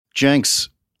Jenks,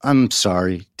 I'm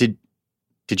sorry. Did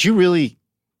you really,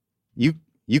 you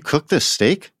cook this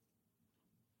steak?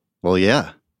 Well,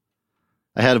 yeah.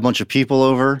 I had a bunch of people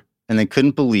over, and they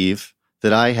couldn't believe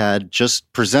that I had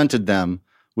just presented them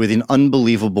with an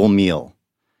unbelievable meal.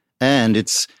 And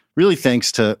it's really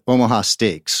thanks to Omaha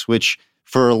Steaks, which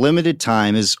for a limited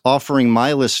time is offering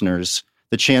my listeners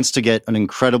the chance to get an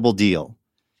incredible deal.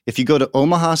 If you go to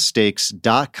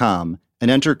omahasteaks.com and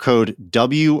enter code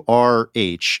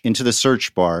WRH into the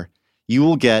search bar, you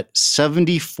will get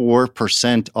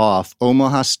 74% off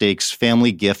Omaha Steaks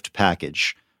Family Gift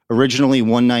Package. Originally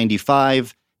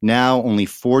 $195, now only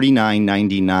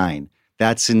 $49.99.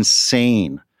 That's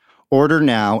insane. Order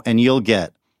now and you'll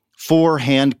get 4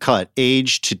 hand-cut,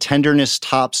 aged to tenderness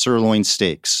top sirloin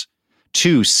steaks,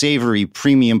 2 savory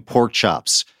premium pork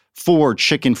chops, 4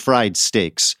 chicken fried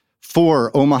steaks,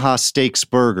 4 Omaha Steaks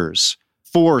burgers,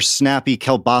 4 snappy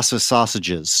kielbasa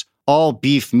sausages, all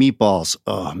beef meatballs.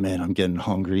 Oh man, I'm getting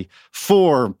hungry.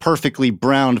 4 perfectly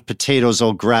browned potatoes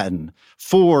au gratin,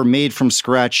 4 made from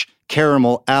scratch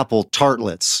caramel apple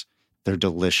tartlets. They're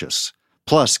delicious.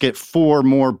 Plus, get 4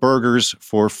 more burgers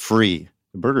for free.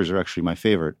 The burgers are actually my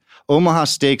favorite. Omaha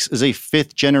Steaks is a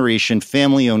 5th-generation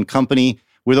family-owned company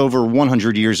with over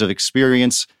 100 years of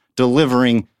experience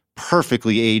delivering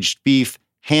perfectly aged beef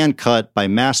hand-cut by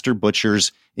master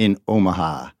butchers in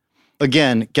Omaha.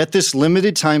 Again, get this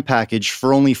limited-time package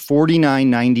for only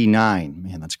 $49.99.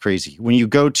 Man, that's crazy. When you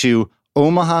go to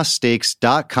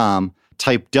omahasteaks.com,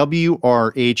 type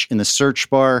WRH in the search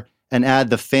bar, and add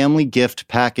the family gift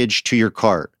package to your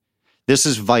cart. This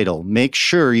is vital. Make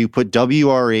sure you put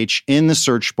WRH in the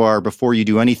search bar before you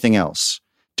do anything else.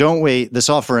 Don't wait. This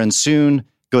offer ends soon.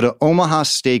 Go to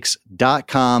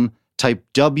omahasteaks.com, type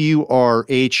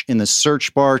WRH in the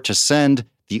search bar to send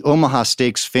the Omaha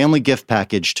Steaks family gift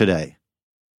package today.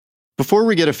 Before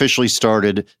we get officially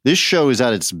started, this show is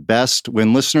at its best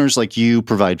when listeners like you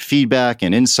provide feedback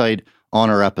and insight on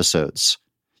our episodes.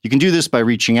 You can do this by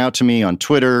reaching out to me on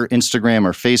Twitter, Instagram,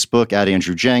 or Facebook at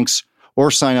Andrew Jenks,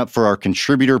 or sign up for our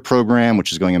contributor program,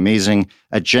 which is going amazing,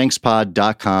 at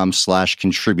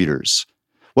jenkspod.com/contributors.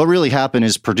 What Really Happened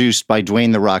is produced by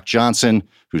Dwayne "The Rock" Johnson,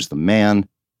 who's the man,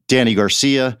 Danny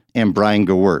Garcia, and Brian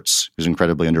Gewirtz, who's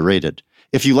incredibly underrated.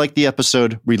 If you like the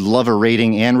episode, we'd love a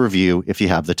rating and review if you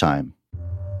have the time.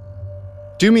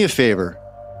 Do me a favor.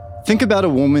 Think about a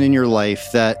woman in your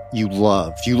life that you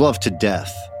love to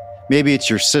death. Maybe it's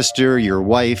your sister, your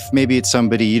wife, maybe it's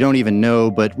somebody you don't even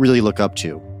know but really look up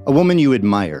to. A woman you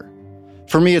admire.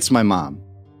 For me, it's my mom.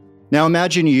 Now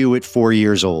imagine you at 4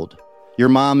 years old. Your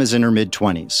mom is in her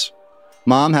mid-20s.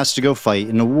 Mom has to go fight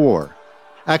in a war.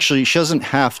 Actually, she doesn't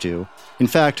have to. In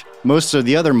fact, most of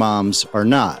the other moms are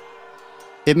not.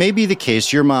 It may be the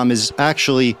case your mom is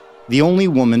actually the only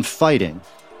woman fighting.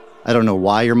 I don't know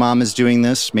why your mom is doing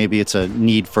this. Maybe it's a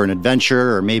need for an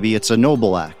adventure, or maybe it's a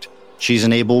noble act. She's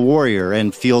an able warrior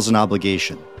and feels an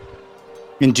obligation.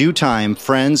 In due time,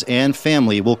 friends and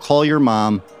family will call your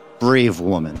mom Brave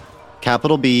Woman.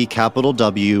 Capital B, capital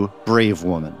W, Brave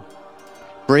Woman.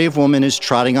 Brave Woman is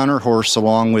trotting on her horse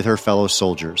along with her fellow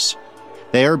soldiers.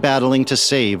 They are battling to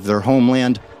save their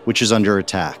homeland, which is under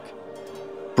attack.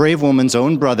 Brave Woman's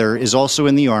own brother is also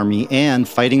in the army and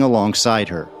fighting alongside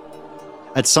her.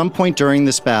 At some point during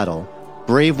this battle,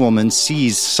 Brave Woman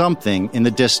sees something in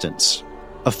the distance.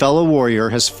 A fellow warrior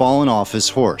has fallen off his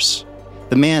horse.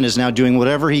 The man is now doing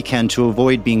whatever he can to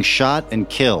avoid being shot and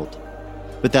killed.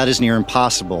 But that is near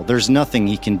impossible. There's nothing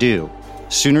he can do.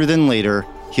 Sooner than later,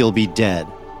 he'll be dead.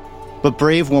 But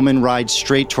Brave Woman rides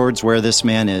straight towards where this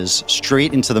man is,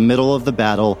 straight into the middle of the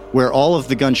battle, where all of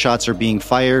the gunshots are being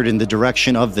fired in the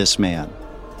direction of this man.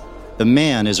 The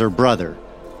man is her brother.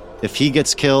 If he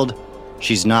gets killed,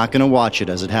 she's not going to watch it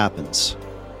as it happens.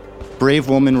 Brave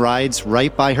Woman rides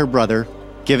right by her brother,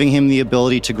 giving him the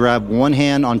ability to grab one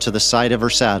hand onto the side of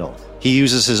her saddle. He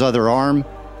uses his other arm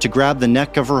to grab the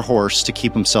neck of her horse to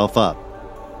keep himself up.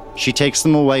 She takes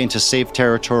them away into safe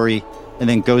territory and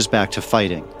then goes back to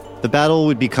fighting. The battle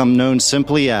would become known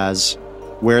simply as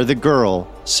Where the Girl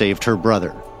Saved Her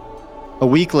Brother. A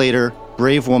week later,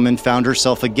 Brave Woman found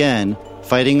herself again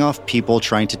fighting off people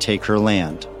trying to take her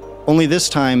land. Only this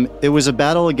time, it was a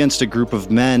battle against a group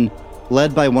of men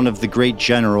led by one of the great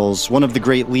generals, one of the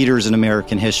great leaders in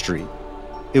American history.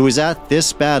 It was at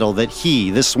this battle that he,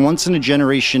 this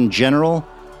once-in-a-generation general,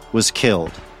 was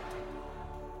killed.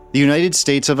 The United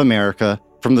States of America,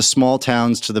 from the small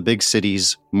towns to the big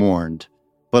cities, mourned,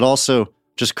 but also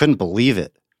just couldn't believe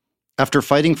it. After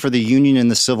fighting for the Union in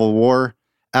the Civil War,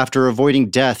 after avoiding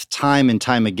death time and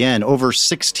time again, over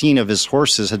 16 of his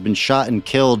horses had been shot and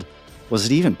killed. Was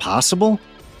it even possible?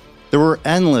 There were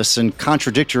endless and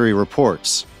contradictory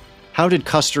reports. How did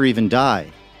Custer even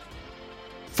die?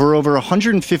 For over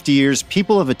 150 years,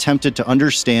 people have attempted to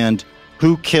understand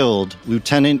who killed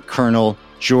Lieutenant Colonel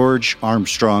George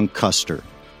Armstrong Custer.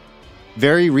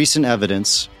 Very recent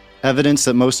evidence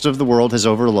that most of the world has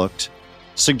overlooked,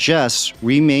 suggests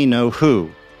we may know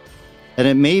who. And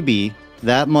it may be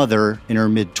that mother in her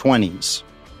mid-20s.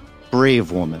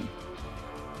 Brave woman.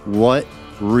 What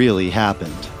really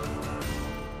happened?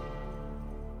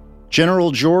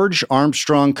 General George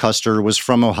Armstrong Custer was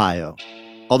from Ohio.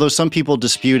 Although some people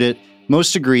dispute it,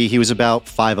 most agree he was about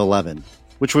 5'11",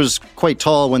 which was quite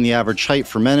tall when the average height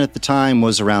for men at the time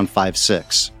was around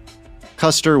 5'6".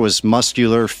 Custer was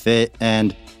muscular, fit,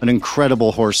 and an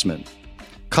incredible horseman.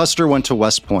 Custer went to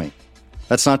West Point.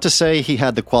 That's not to say he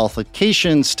had the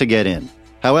qualifications to get in.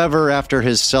 However, after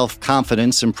his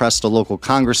self-confidence impressed a local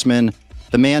congressman,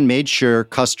 the man made sure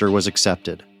Custer was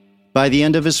accepted. By the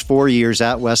end of his 4 years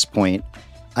at West Point,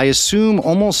 I assume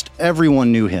almost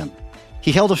everyone knew him.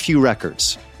 He held a few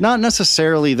records, not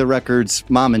necessarily the records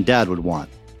mom and dad would want.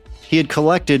 He had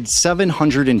collected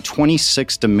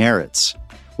 726 demerits,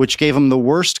 which gave him the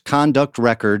worst conduct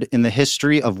record in the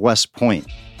history of West Point.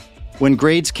 When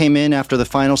grades came in after the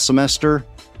final semester,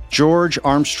 George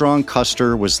Armstrong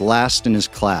Custer was last in his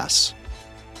class.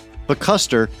 But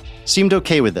Custer seemed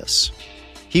okay with this.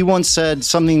 He once said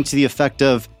something to the effect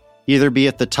of, either be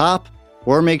at the top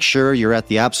or make sure you're at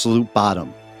the absolute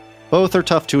bottom. Both are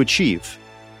tough to achieve.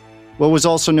 What was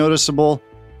also noticeable,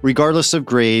 regardless of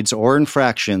grades or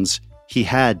infractions, he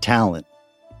had talent.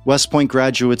 West Point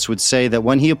graduates would say that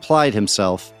when he applied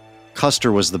himself,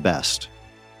 Custer was the best.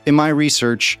 In my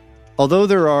research, although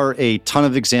there are a ton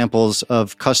of examples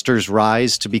of Custer's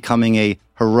rise to becoming a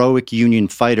heroic Union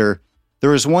fighter,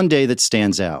 there is one day that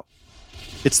stands out.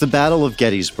 It's the Battle of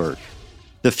Gettysburg.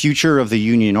 The future of the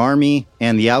Union Army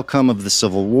and the outcome of the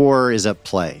Civil War is at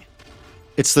play.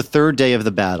 It's the third day of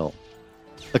the battle.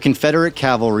 The Confederate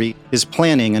cavalry is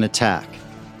planning an attack.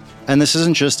 And this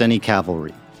isn't just any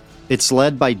cavalry. It's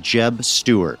led by Jeb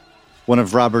Stuart, one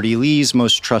of Robert E. Lee's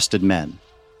most trusted men.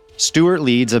 Stuart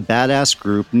leads a badass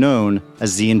group known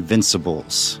as the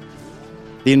Invincibles.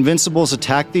 The Invincibles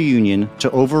attack the Union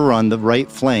to overrun the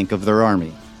right flank of their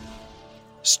army.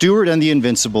 Stuart and the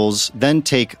Invincibles then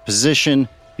take position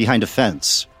behind a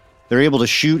fence. They're able to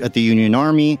shoot at the Union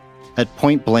Army at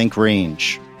point-blank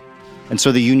range. And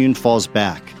so the Union falls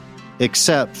back,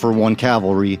 except for one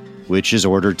cavalry, which is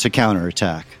ordered to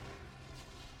counterattack.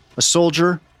 A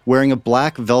soldier wearing a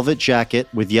black velvet jacket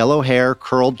with yellow hair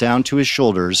curled down to his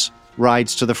shoulders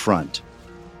rides to the front.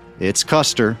 It's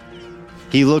Custer.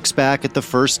 He looks back at the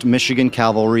 1st Michigan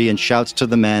Cavalry and shouts to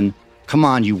the men, "Come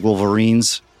on, you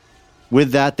Wolverines."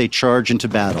 With that, they charge into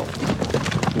battle.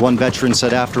 One veteran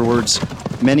said afterwards,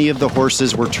 many of the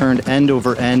horses were turned end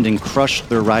over end and crushed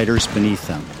their riders beneath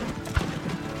them.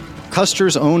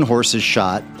 Custer's own horse is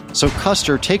shot, so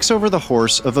Custer takes over the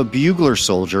horse of a bugler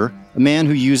soldier, a man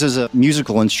who uses a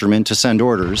musical instrument to send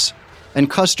orders, and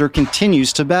Custer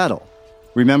continues to battle.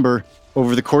 Remember,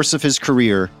 over the course of his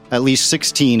career, at least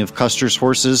 16 of Custer's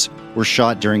horses were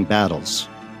shot during battles.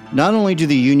 Not only do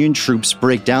the Union troops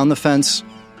break down the fence,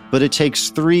 but it takes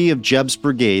 3 of Jeb's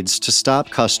brigades to stop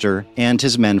Custer and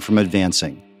his men from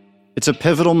advancing. It's a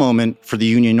pivotal moment for the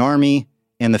Union Army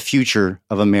and the future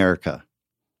of America.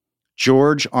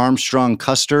 George Armstrong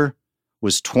Custer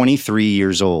was 23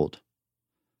 years old.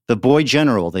 The boy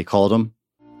general, they called him.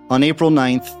 On April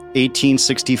 9th,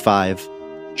 1865,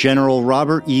 General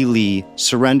Robert E. Lee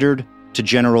surrendered to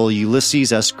General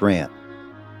Ulysses S. Grant.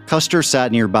 Custer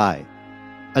sat nearby.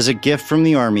 As a gift from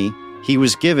the Army, he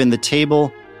was given the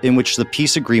table in which the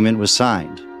peace agreement was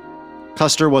signed.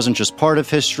 Custer wasn't just part of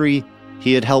history,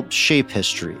 he had helped shape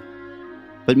history.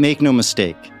 But make no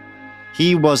mistake,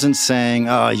 he wasn't saying,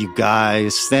 "Oh, you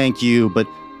guys, thank you, but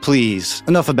please,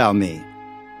 enough about me."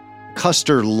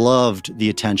 Custer loved the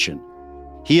attention.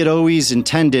 He had always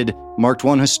intended, marked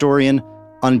one historian,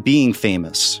 on being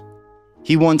famous.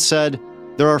 He once said,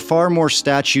 "There are far more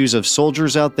statues of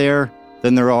soldiers out there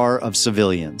than there are of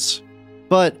civilians."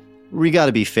 But we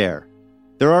gotta be fair.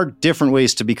 There are different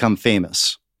ways to become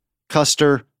famous.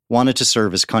 Custer wanted to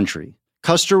serve his country.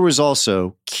 Custer was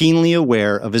also keenly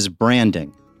aware of his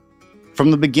branding. From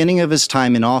the beginning of his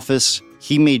time in office,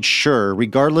 he made sure,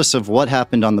 regardless of what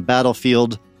happened on the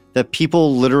battlefield, that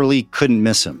people literally couldn't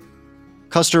miss him.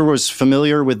 Custer was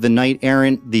familiar with the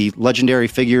knight-errant, the legendary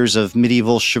figures of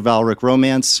medieval chivalric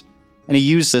romance, and he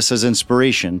used this as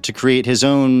inspiration to create his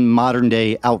own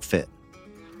modern-day outfit.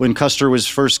 When Custer was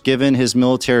first given his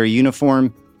military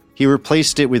uniform, he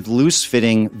replaced it with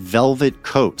loose-fitting velvet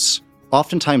coats,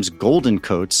 oftentimes golden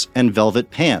coats and velvet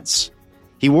pants.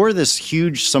 He wore this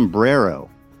huge sombrero,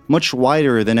 much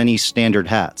wider than any standard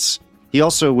hats. He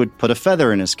also would put a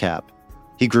feather in his cap.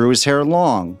 He grew his hair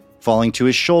long, falling to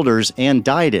his shoulders, and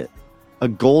dyed it, a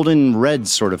golden red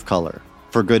sort of color.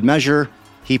 For good measure,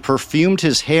 he perfumed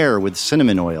his hair with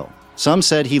cinnamon oil. Some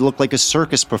said he looked like a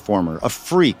circus performer, a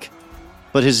freak.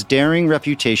 But his daring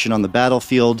reputation on the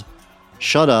battlefield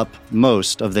shut up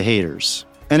most of the haters.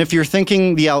 And if you're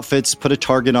thinking the outfits put a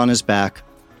target on his back,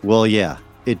 well, yeah,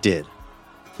 it did.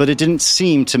 But it didn't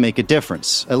seem to make a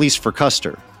difference, at least for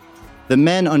Custer. The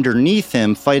men underneath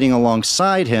him, fighting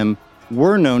alongside him,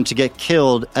 were known to get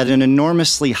killed at an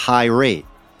enormously high rate.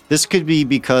 This could be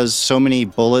because so many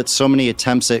bullets, so many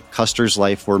attempts at Custer's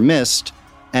life were missed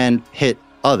and hit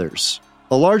others.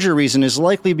 A larger reason is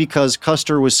likely because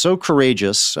Custer was so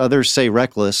courageous, others say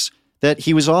reckless, that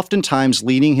he was oftentimes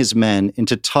leading his men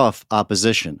into tough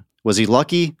opposition. Was he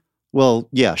lucky? Well,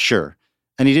 yeah, sure.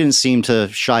 And he didn't seem to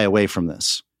shy away from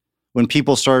this. When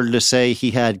people started to say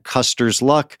he had Custer's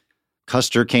luck,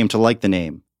 Custer came to like the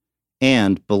name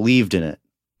and believed in it.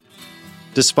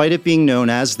 Despite it being known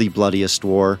as the bloodiest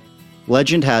war,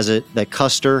 legend has it that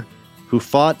Custer, who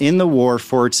fought in the war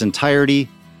for its entirety,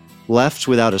 left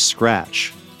without a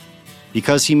scratch.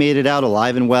 Because he made it out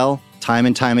alive and well, time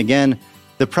and time again,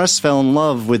 the press fell in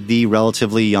love with the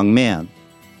relatively young man.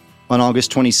 On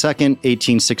August 22,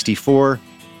 1864,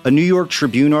 a New York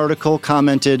Tribune article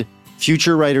commented,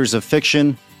 "Future writers of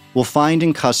fiction will find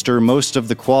in Custer most of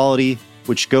the quality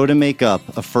which go to make up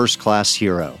a first-class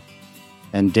hero."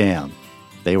 And damn,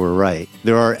 they were right.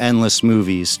 There are endless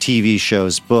movies, TV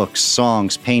shows, books,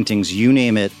 songs, paintings, you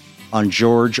name it, on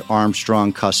George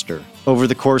Armstrong Custer. Over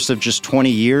the course of just 20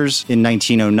 years, in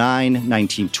 1909,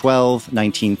 1912,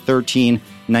 1913,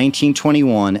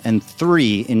 1921, and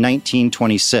 3 in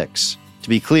 1926. To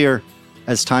be clear,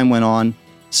 as time went on,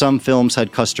 some films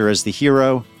had Custer as the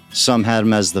hero, some had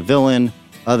him as the villain,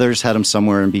 others had him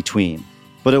somewhere in between.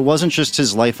 But it wasn't just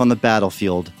his life on the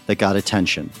battlefield that got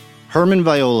attention. Herman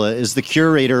Viola is the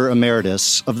curator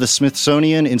emeritus of the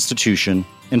Smithsonian Institution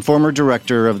and former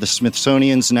director of the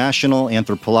Smithsonian's National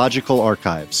Anthropological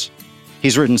Archives.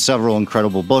 He's written several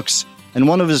incredible books, and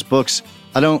one of his books,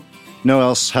 I don't know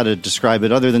else how to describe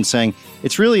it other than saying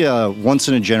it's really a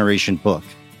once-in-a-generation book.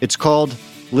 It's called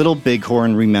Little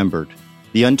Bighorn Remembered,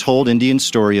 the untold Indian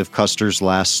story of Custer's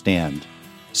last stand.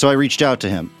 So I reached out to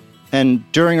him, and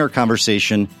during our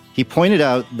conversation, he pointed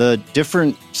out the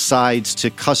different sides to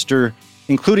Custer,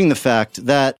 including the fact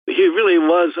that he really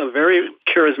was a very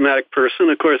charismatic person.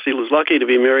 Of course, he was lucky to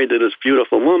be married to this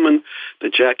beautiful woman, the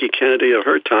Jackie Kennedy of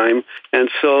her time. And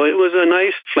so it was a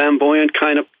nice, flamboyant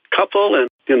kind of couple. And,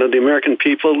 the American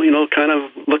people, kind of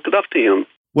looked up to him.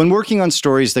 When working on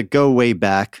stories that go way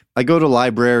back, I go to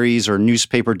libraries or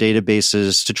newspaper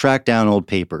databases to track down old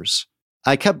papers.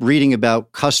 I kept reading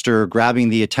about Custer grabbing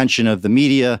the attention of the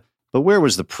media, but where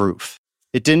was the proof?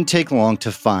 It didn't take long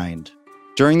to find.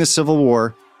 During the Civil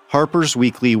War, Harper's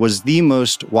Weekly was the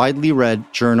most widely read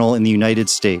journal in the United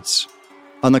States.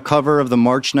 On the cover of the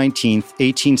March 19,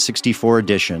 1864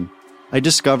 edition, I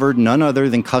discovered none other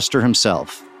than Custer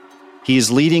himself. He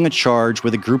is leading a charge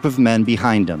with a group of men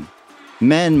behind him.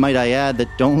 Men, might I add,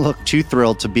 that don't look too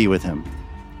thrilled to be with him.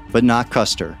 But not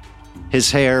Custer.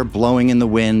 His hair blowing in the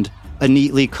wind, a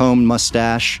neatly combed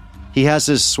mustache. He has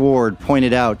his sword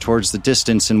pointed out towards the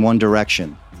distance in one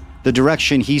direction, the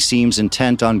direction he seems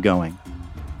intent on going.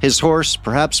 His horse,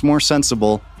 perhaps more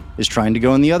sensible, is trying to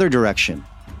go in the other direction,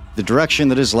 the direction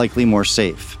that is likely more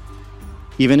safe.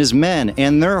 Even his men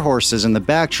and their horses in the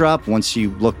backdrop, once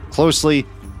you look closely,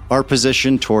 are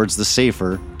positioned towards the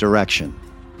safer direction.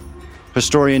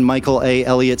 Historian Michael A.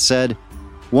 Elliott said,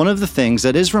 "One of the things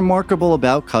that is remarkable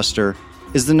about Custer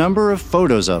is the number of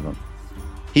photos of him.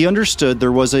 He understood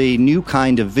there was a new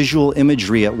kind of visual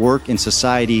imagery at work in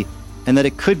society and that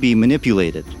it could be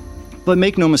manipulated. But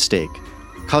make no mistake,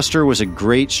 Custer was a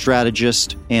great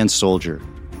strategist and soldier.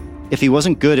 If he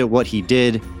wasn't good at what he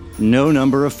did, no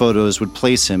number of photos would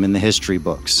place him in the history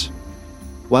books.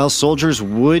 While soldiers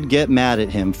would get mad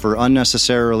at him for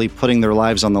unnecessarily putting their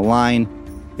lives on the line,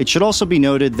 it should also be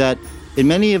noted that in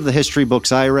many of the history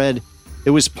books I read, it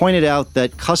was pointed out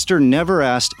that Custer never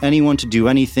asked anyone to do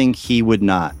anything he would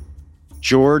not.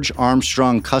 George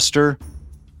Armstrong Custer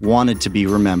wanted to be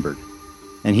remembered,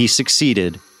 and he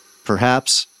succeeded,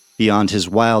 perhaps beyond his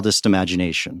wildest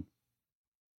imagination."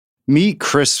 Meet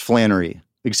Chris Flannery,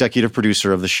 executive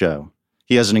producer of the show.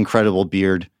 He has an incredible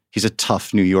beard. He's a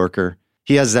tough New Yorker.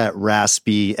 He has that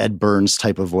raspy Ed Burns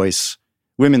type of voice.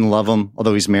 Women love him,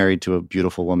 although he's married to a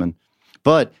beautiful woman.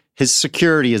 But his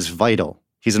security is vital.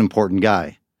 He's an important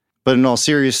guy. But in all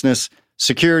seriousness,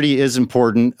 Security is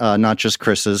important, not just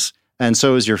Chris's, and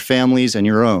so is your family's and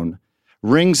your own.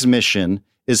 Ring's mission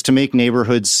is to make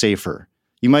neighborhoods safer.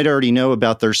 You might already know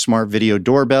about their smart video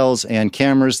doorbells and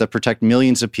cameras that protect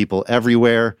millions of people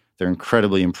everywhere. They're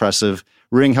incredibly impressive.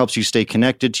 Ring helps you stay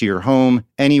connected to your home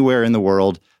anywhere in the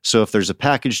world. So if there's a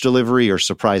package delivery or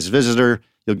surprise visitor,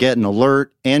 you'll get an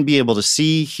alert and be able to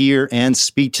see, hear, and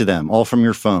speak to them all from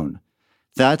your phone.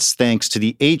 That's thanks to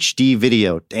the HD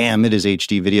video, damn, it is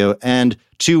HD video, and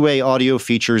two-way audio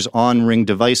features on Ring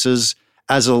devices.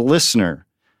 As a listener,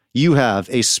 you have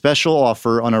a special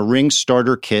offer on a Ring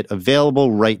starter kit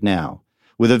available right now.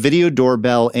 With a video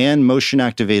doorbell and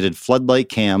motion-activated floodlight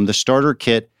cam, the starter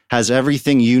kit has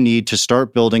everything you need to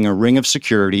start building a ring of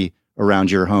security around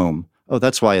your home. Oh,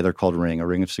 that's why they're called Ring, a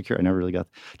ring of security. I never really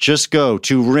got that. Just go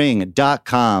to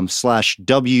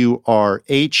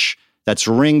ring.com/WRH. That's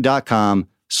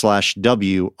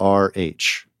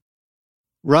ring.com/WRH.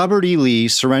 Robert E. Lee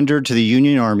surrendered to the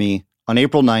Union Army on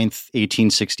April 9th,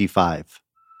 1865.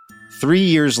 3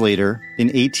 years later, in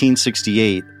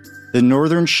 1868, the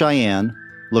Northern Cheyenne,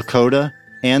 Lakota,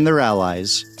 and their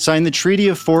allies signed the Treaty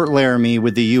of Fort Laramie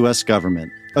with the U.S.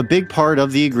 government. A big part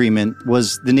of the agreement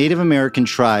was the Native American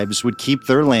tribes would keep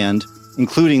their land,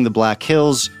 including the Black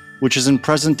Hills, which is in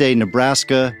present-day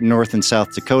Nebraska, North and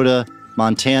South Dakota,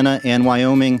 Montana, and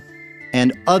Wyoming,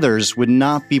 and others would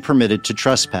not be permitted to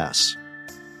trespass.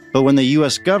 But when the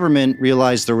U.S. government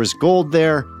realized there was gold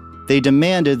there, they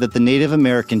demanded that the Native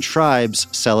American tribes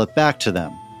sell it back to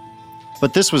them.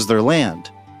 But this was their land.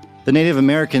 The Native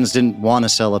Americans didn't want to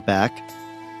sell it back,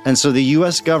 and so the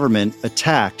U.S. government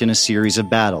attacked in a series of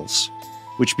battles,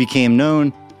 which became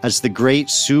known as the Great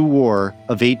Sioux War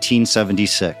of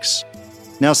 1876.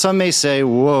 Now, some may say,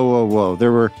 whoa,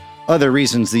 there were other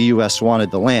reasons the U.S.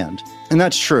 wanted the land, and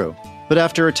that's true. But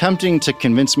after attempting to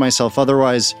convince myself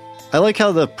otherwise, I like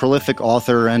how the prolific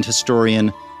author and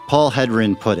historian Paul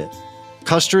Hedren put it.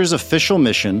 Custer's official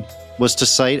mission was to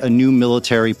cite a new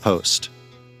military post.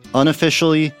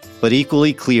 Unofficially, but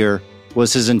equally clear,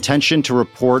 was his intention to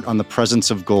report on the presence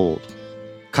of gold.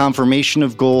 Confirmation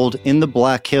of gold in the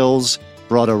Black Hills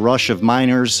brought a rush of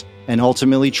miners and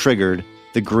ultimately triggered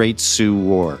the Great Sioux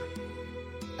War.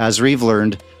 As we've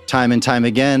learned time and time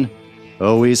again,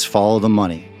 always follow the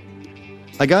money.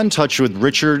 I got in touch with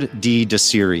Richard D.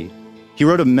 Desiri. He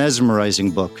wrote a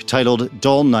mesmerizing book titled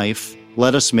Dull Knife,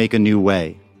 Let Us Make a New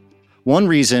Way. One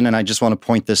reason, and I just want to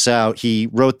point this out, he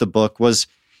wrote the book was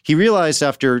he realized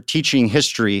after teaching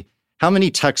history how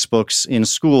many textbooks in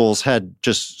schools had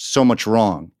just so much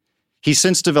wrong. He's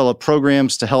since developed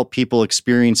programs to help people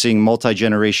experiencing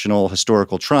multi-generational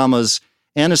historical traumas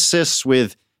and assists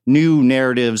with new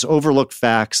narratives, overlooked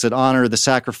facts that honor the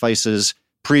sacrifices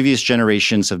previous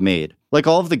generations have made. Like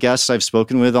all of the guests I've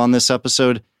spoken with on this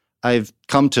episode, I've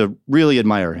come to really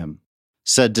admire him.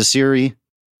 Said Desiri,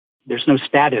 there's no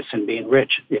status in being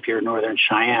rich if you're Northern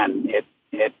Cheyenne.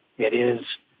 It is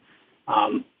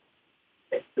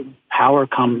power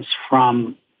comes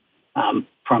from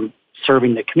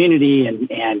serving the community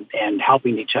and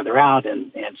helping each other out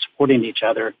and supporting each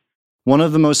other. One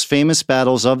of the most famous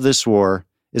battles of this war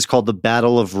is called the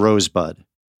Battle of Rosebud.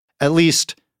 At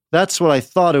least, that's what I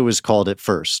thought it was called at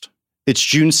first. It's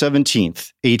June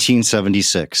 17th,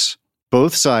 1876.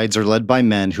 Both sides are led by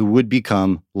men who would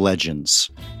become legends.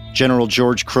 General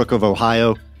George Crook of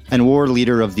Ohio and war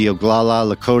leader of the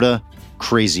Oglala Lakota,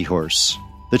 Crazy Horse.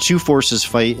 The two forces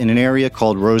fight in an area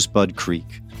called Rosebud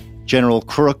Creek. General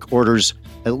Crook orders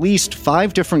at least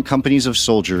 5 different companies of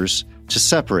soldiers to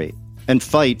separate and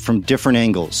fight from different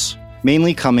angles,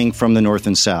 mainly coming from the north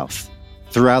and south.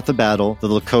 Throughout the battle, the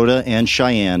Lakota and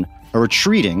Cheyenne are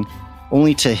retreating,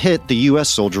 only to hit the U.S.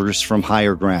 soldiers from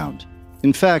higher ground.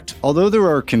 In fact, although there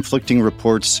are conflicting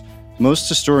reports, most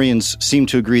historians seem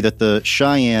to agree that the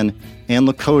Cheyenne and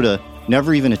Lakota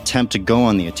never even attempt to go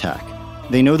on the attack.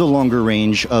 They know the longer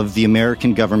range of the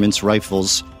American government's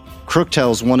rifles. Crook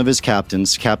tells one of his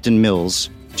captains, Captain Mills,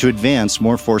 to advance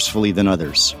more forcefully than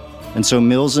others. And so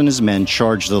Mills and his men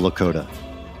charge the Lakota.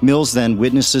 Mills then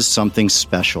witnesses something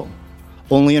special.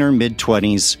 Only in her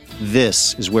mid-20s,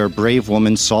 this is where a brave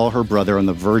woman saw her brother on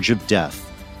the verge of death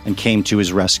and came to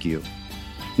his rescue.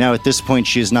 Now, at this point,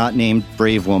 she is not named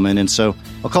Brave Woman, and so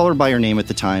I'll call her by her name at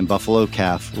the time, Buffalo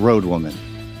Calf Road Woman.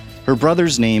 Her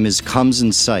brother's name is Comes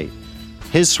in Sight.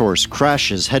 His horse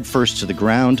crashes headfirst to the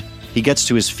ground. He gets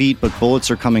to his feet, but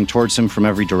bullets are coming towards him from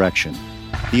every direction.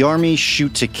 The army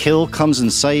shoot to kill Comes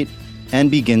in Sight and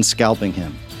begin scalping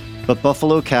him. But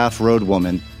Buffalo Calf Road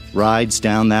Woman rides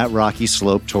down that rocky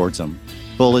slope towards him,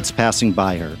 bullets passing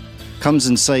by her. Comes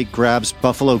in Sight grabs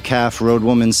Buffalo Calf Road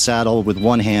Woman's saddle with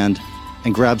one hand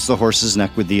and grabs the horse's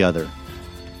neck with the other.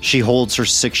 She holds her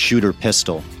 6-shooter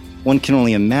pistol. One can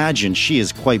only imagine she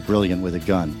is quite brilliant with a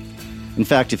gun. In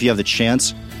fact, if you have the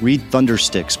chance, read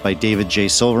Thundersticks by David J.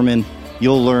 Silverman.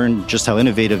 You'll learn just how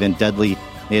innovative and deadly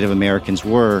Native Americans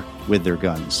were with their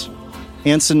guns.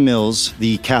 Anson Mills,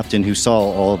 the captain who saw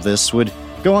all of this, would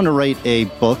go on to write a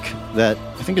book that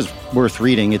I think is worth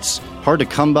reading. It's hard to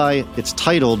come by. It's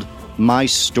titled My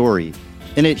Story.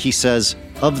 In it, he says,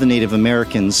 of the Native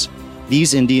Americans,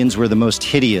 these Indians were the most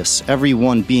hideous, every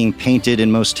one being painted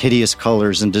in most hideous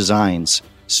colors and designs,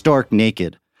 stark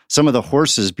naked, some of the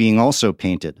horses being also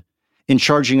painted. In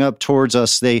charging up towards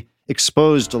us, they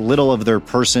exposed a little of their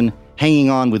person, hanging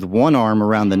on with one arm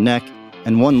around the neck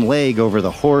and one leg over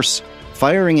the horse,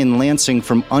 firing and lancing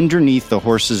from underneath the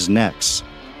horses' necks,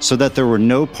 so that there were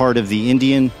no part of the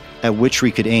Indian at which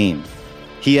we could aim.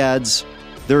 He adds,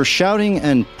 their shouting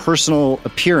and personal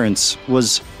appearance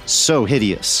was so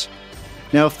hideous.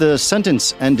 Now, if the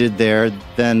sentence ended there,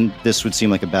 then this would seem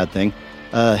like a bad thing.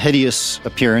 A hideous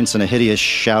appearance and a hideous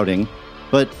shouting.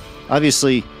 But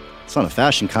obviously, it's not a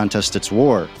fashion contest, it's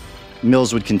war.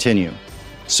 Mills would continue.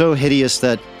 So hideous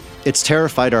that it's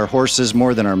terrified our horses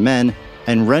more than our men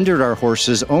and rendered our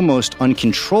horses almost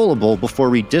uncontrollable before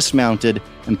we dismounted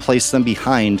and placed them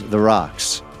behind the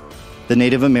rocks. The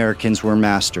Native Americans were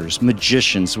masters,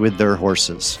 magicians with their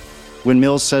horses. When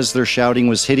Mills says their shouting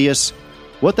was hideous,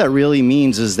 what that really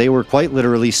means is they were quite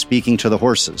literally speaking to the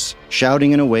horses,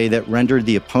 shouting in a way that rendered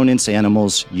the opponent's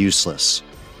animals useless.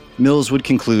 Mills would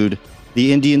conclude,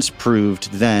 the Indians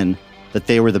proved then that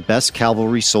they were the best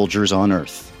cavalry soldiers on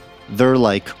earth. Their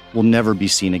like will never be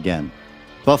seen again.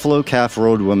 Buffalo Calf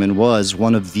Road Woman was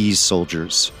one of these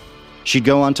soldiers. She'd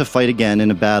go on to fight again in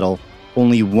a battle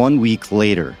only 1 week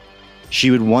later.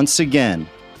 She would once again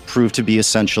prove to be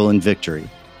essential in victory.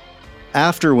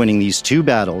 After winning these 2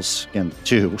 battles, again,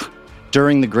 2,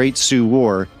 during the Great Sioux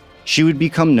War, she would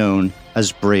become known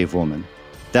as Brave Woman.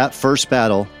 That first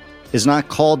battle is not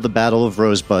called the Battle of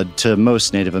Rosebud to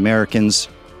most Native Americans,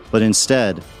 but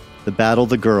instead, the battle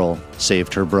the girl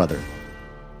saved her brother.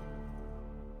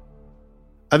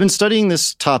 I've been studying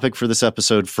this topic for this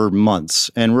episode for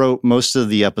months and wrote most of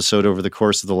the episode over the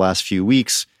course of the last few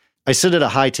weeks. I sit at a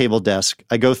high table desk.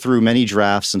 I go through many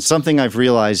drafts, and something I've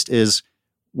realized is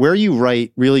where you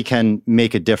write really can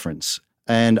make a difference.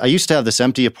 And I used to have this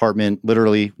empty apartment,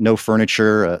 literally no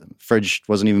furniture, a fridge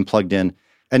wasn't even plugged in.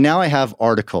 And now I have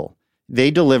Article. They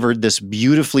delivered this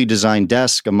beautifully designed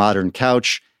desk, a modern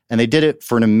couch, and they did it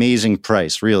for an amazing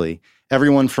price, really.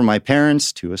 Everyone from my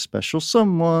parents to a special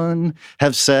someone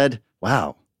have said,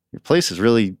 wow, your place is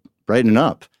really brightening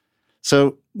up.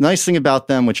 So nice thing about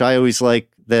them, which I always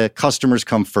like, the customers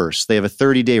come first. They have a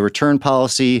 30-day return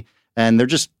policy, and they're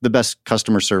just the best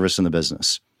customer service in the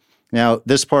business. Now,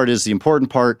 this part is the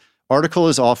important part. Article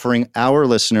is offering our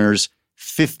listeners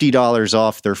 $50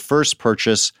 off their first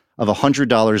purchase of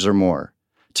 $100 or more.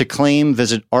 To claim,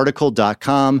 visit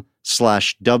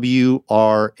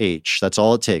article.com/WRH. That's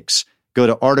all it takes. Go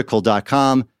to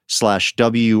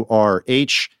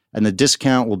article.com/WRH, and the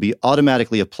discount will be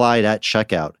automatically applied at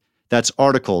checkout. That's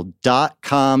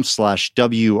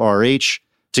article.com/WRH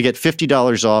to get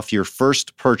 $50 off your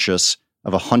first purchase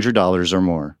of $100 or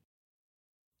more.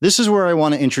 This is where I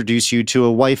want to introduce you to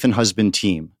a wife and husband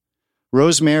team,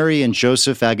 Rosemary and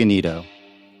Joseph Agonito.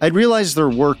 I'd realized their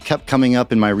work kept coming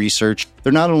up in my research.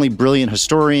 They're not only brilliant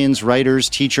historians, writers,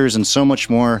 teachers, and so much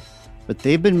more, but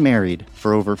they've been married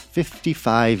for over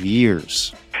 55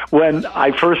 years. When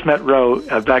I first met Ro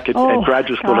back at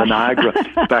graduate school in Niagara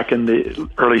back in the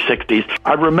early 60s,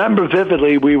 I remember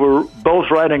vividly we were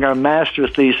both writing our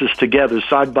master's thesis together,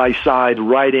 side by side,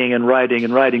 writing and writing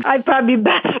and writing. I'd probably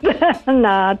best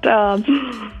not.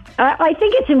 I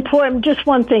think it's important, just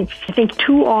one thing. I think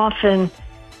too often,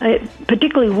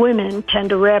 particularly women, tend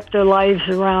to wrap their lives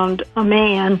around a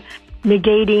man,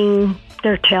 negating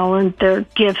their talent, their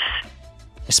gifts.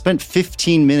 I spent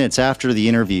 15 minutes after the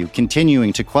interview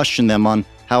continuing to question them on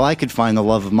how I could find the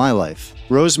love of my life.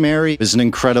 Rosemary is an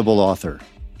incredible author.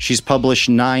 She's published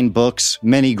 9 books,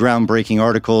 many groundbreaking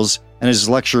articles, and has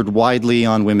lectured widely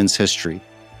on women's history.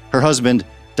 Her husband,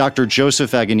 Dr.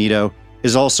 Joseph Agonito,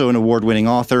 is also an award-winning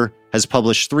author, has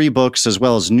published 3 books as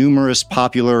well as numerous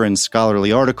popular and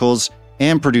scholarly articles,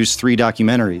 and produced 3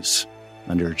 documentaries.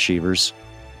 Underachievers.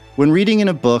 When reading in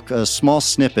a book a small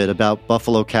snippet about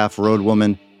Buffalo Calf Road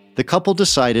Woman, the couple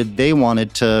decided they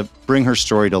wanted to bring her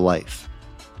story to life.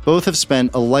 Both have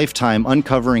spent a lifetime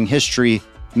uncovering history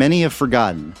many have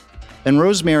forgotten, and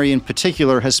Rosemary in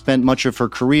particular has spent much of her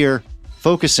career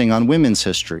focusing on women's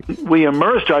history. We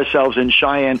immersed ourselves in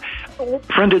Cheyenne,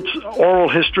 printed oral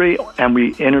history, and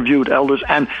we interviewed elders.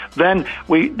 And then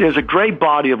there's a great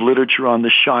body of literature on the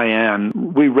Cheyenne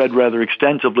we read rather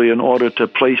extensively in order to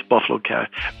place Buffalo Calf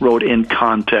Road in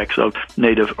context of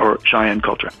Native or Cheyenne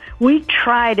culture. We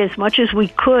tried as much as we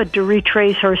could to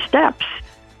retrace her steps,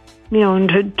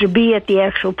 and to be at the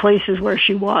actual places where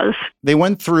she was. They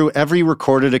went through every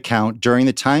recorded account during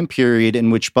the time period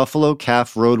in which Buffalo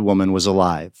Calf Road Woman was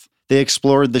alive. They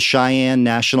explored the Cheyenne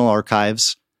National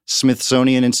Archives,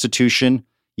 Smithsonian Institution,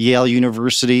 Yale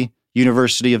University,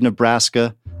 University of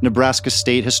Nebraska, Nebraska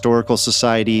State Historical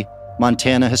Society,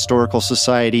 Montana Historical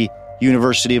Society,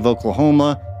 University of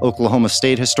Oklahoma, Oklahoma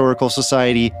State Historical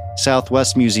Society,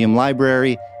 Southwest Museum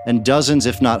Library, and dozens,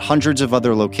 if not hundreds of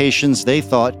other locations they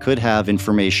thought could have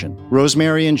information.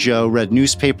 Rosemary and Joe read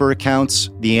newspaper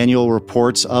accounts, the annual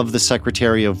reports of the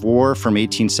Secretary of War from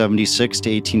 1876 to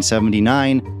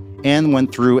 1879, and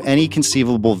went through any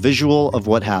conceivable visual of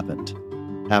what happened.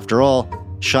 After all,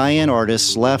 Cheyenne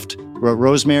artists left what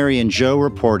Rosemary and Joe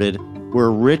reported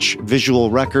were rich visual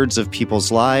records of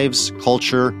people's lives,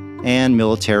 culture, and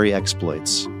military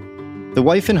exploits. The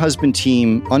wife and husband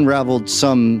team unraveled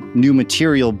some new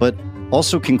material, but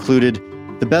also concluded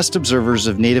the best observers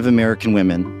of Native American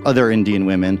women, other Indian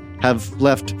women, have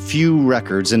left few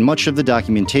records, and much of the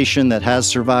documentation that has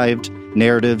survived,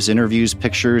 narratives, interviews,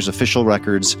 pictures, official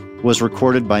records, was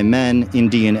recorded by men,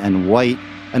 Indian and white,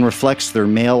 and reflects their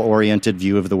male-oriented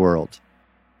view of the world.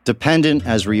 Dependent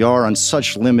as we are on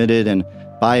such limited and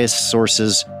biased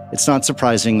sources, it's not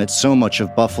surprising that so much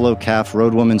of Buffalo Calf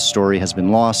Road Woman's story has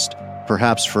been lost,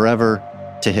 perhaps forever,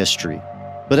 to history.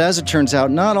 But as it turns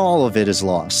out, not all of it is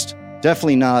lost.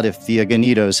 Definitely not if the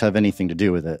Agonitos have anything to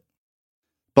do with it.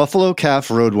 Buffalo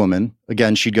Calf Road Woman,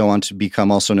 again, she'd go on to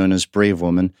become also known as Brave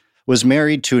Woman, was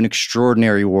married to an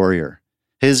extraordinary warrior.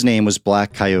 His name was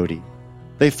Black Coyote.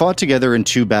 They fought together in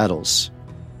 2 battles.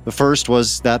 The first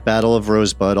was that Battle of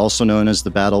Rosebud, also known as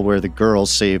the battle where the girl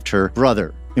saved her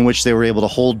brother, in which they were able to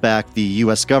hold back the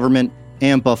U.S. government,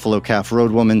 and Buffalo Calf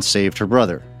Road Woman saved her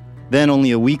brother. Then,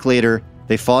 only a week later,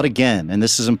 they fought again, and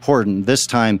this is important, this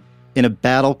time in a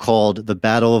battle called the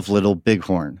Battle of Little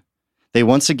Bighorn. They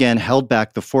once again held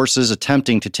back the forces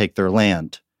attempting to take their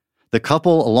land. The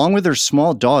couple, along with their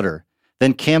small daughter,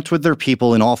 then camped with their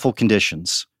people in awful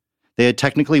conditions. They had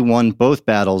technically won both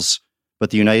battles, but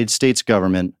the United States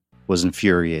government was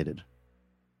infuriated.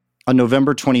 On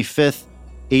November 25th,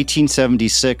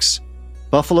 1876,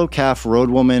 Buffalo Calf Road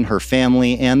Woman, her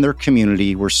family, and their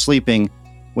community were sleeping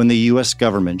when the U.S.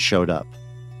 government showed up.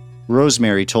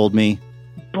 Rosemary told me,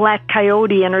 Black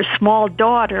Coyote and her small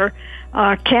daughter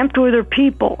camped with her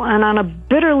people, and on a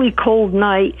bitterly cold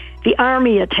night, the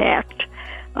army attacked,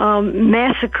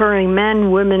 massacring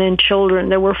men, women, and children.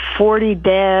 There were 40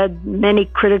 dead, many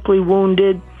critically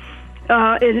wounded.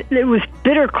 It was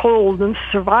bitter cold, and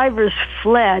survivors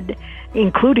fled,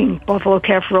 including Buffalo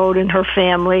Calf Road and her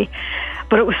family.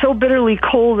 But it was so bitterly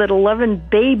cold that 11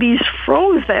 babies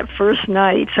froze that first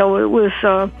night, so it was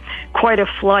quite a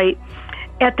flight.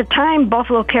 At the time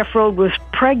Buffalo Calf Road was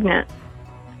pregnant,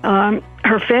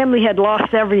 her family had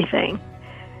lost everything.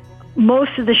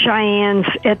 Most of the Cheyennes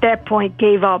at that point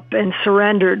gave up and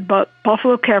surrendered, but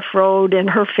Buffalo Calf Road and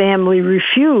her family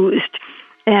refused,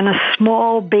 and a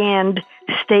small band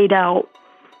stayed out.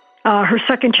 Her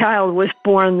second child was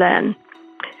born then.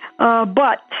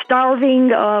 But starving,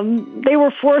 they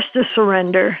were forced to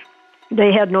surrender.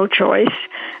 They had no choice.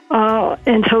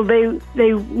 And so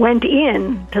they went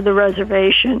in to the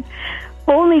reservation,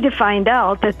 only to find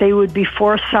out that they would be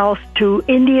forced south to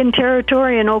Indian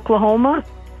Territory in Oklahoma.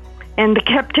 And the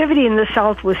captivity in the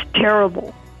South was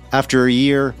terrible. After a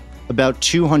year, about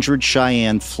 200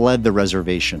 Cheyenne fled the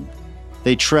reservation.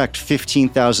 They trekked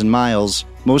 15,000 miles,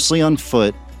 mostly on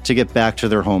foot, to get back to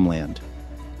their homeland.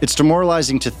 It's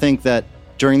demoralizing to think that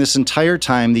during this entire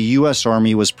time, the U.S.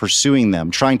 Army was pursuing them,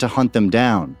 trying to hunt them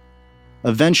down.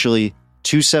 Eventually,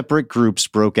 2 separate groups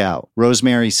broke out.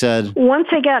 Rosemary said, once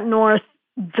they got north,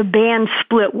 the band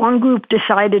split. One group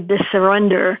decided to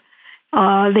surrender.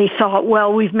 They thought,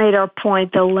 well, we've made our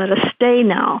point, they'll let us stay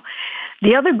now.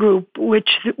 The other group, which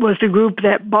was the group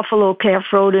that Buffalo Calf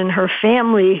Road and her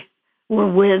family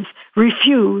were with,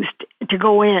 refused to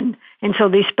go in. And so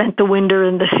they spent the winter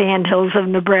in the sandhills of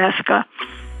Nebraska.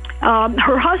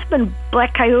 Her husband,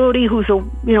 Black Coyote, who's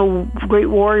a great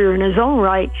warrior in his own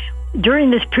right,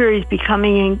 during this period is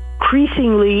becoming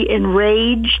increasingly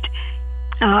enraged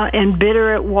and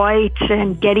bitter at whites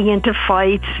and getting into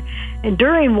fights. And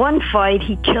during one fight,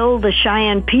 he killed a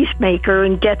Cheyenne peacemaker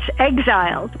and gets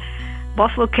exiled.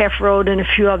 Buffalo Calf Road and a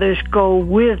few others go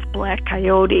with Black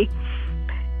Coyote.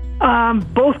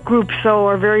 Both groups, though,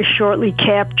 are very shortly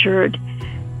captured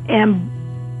and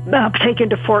taken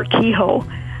to Fort Keogh.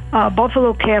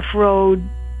 Buffalo Calf Road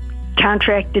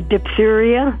contracted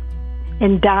diphtheria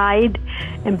and died,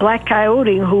 and Black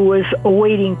Coyote, who was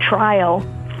awaiting trial,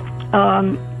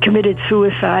 committed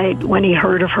suicide when he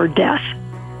heard of her death.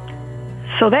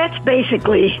 So that's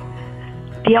basically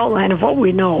the outline of what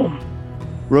we know.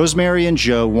 Rosemary and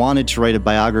Joe wanted to write a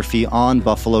biography on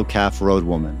Buffalo Calf Road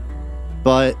woman,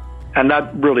 and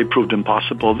that really proved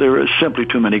impossible. There are simply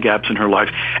too many gaps in her life.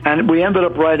 And we ended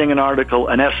up writing an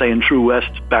essay in True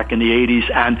West back in the 80s,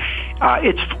 and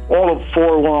it's all of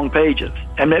 4 long pages.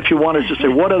 And if you wanted to say,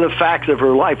 what are the facts of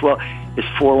her life? Well, it's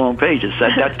 4 long pages.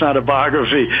 That's not a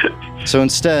biography. So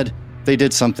instead, they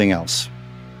did something else.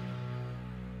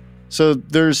 So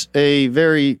there's a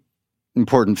very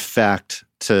important fact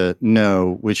to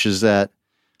know, which is that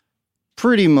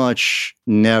pretty much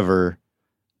never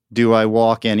do I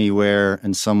walk anywhere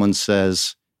and someone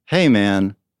says, "Hey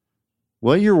man,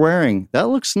 what you're wearing, that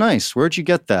looks nice. Where'd you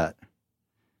get that?"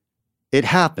 It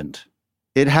happened.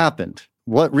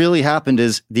 What really happened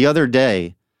is the other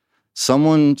day,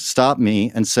 someone stopped me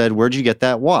and said, "Where'd you get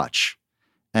that watch?"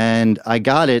 And I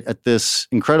got it at this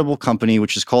incredible company,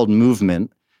 which is called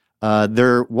Movement.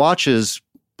 Their watches,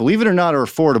 believe it or not, are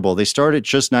affordable. They start at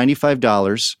just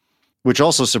 $95. Which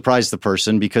also surprised the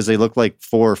person because they look like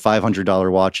 $400 or $500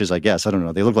 watches, I guess. I don't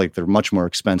know. They look like they're much more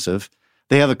expensive.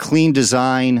 They have a clean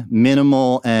design,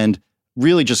 minimal, and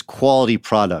really just quality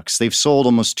products. They've sold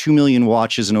almost 2 million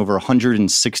watches in over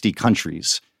 160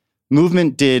 countries.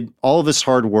 Movement did all of this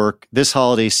hard work this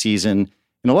holiday season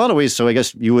in a lot of ways, so I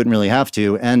guess you wouldn't really have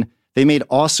to. And they made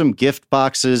awesome gift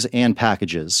boxes and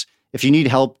packages. If you need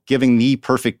help giving the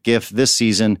perfect gift this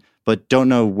season, but don't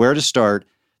know where to start,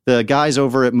 the guys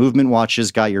over at Movement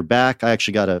Watches got your back. I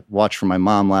actually got a watch from my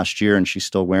mom last year, and she's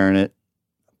still wearing it.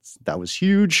 That was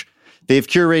huge. They've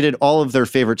curated all of their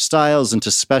favorite styles into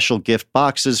special gift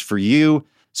boxes for you,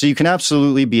 so you can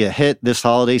absolutely be a hit this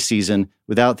holiday season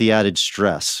without the added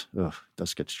stress. Ugh, it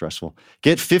does get stressful.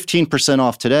 Get 15%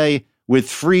 off today with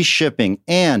free shipping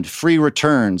and free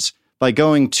returns by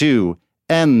going to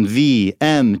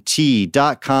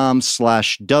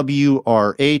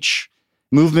mvmt.com/WRH.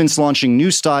 Movement's launching new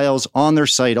styles on their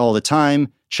site all the time.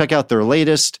 Check out their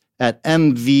latest at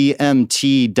mvmt.com.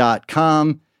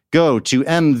 Go to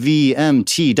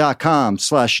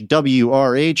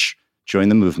mvmt.com/WRH. Join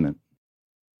the movement.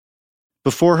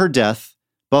 Before her death,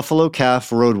 Buffalo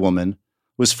Calf Road woman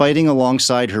was fighting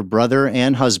alongside her brother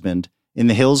and husband in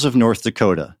the hills of North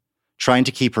Dakota, trying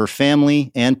to keep her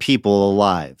family and people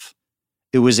alive.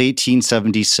 It was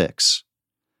 1876.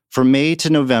 From May to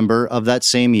November of that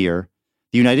same year,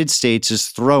 the United States is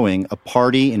throwing a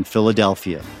party in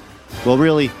Philadelphia. Well,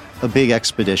 really, a big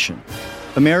expedition.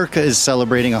 America is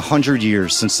celebrating 100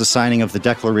 years since the signing of the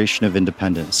Declaration of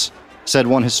Independence. Said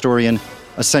one historian,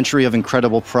 a century of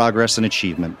incredible progress and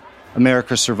achievement.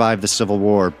 America survived the Civil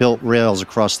War, built rails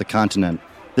across the continent.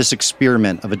 This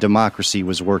experiment of a democracy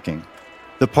was working.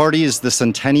 The party is the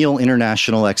Centennial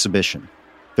International Exhibition.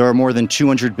 There are more than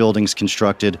 200 buildings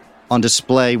constructed. On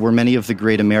display were many of the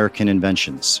great American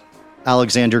inventions.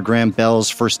 Alexander Graham Bell's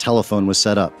first telephone was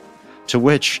set up, to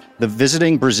which the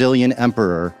visiting Brazilian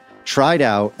emperor tried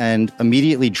out and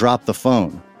immediately dropped the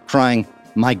phone, crying,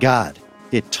 "My God,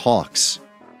 it talks."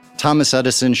 Thomas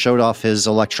Edison showed off his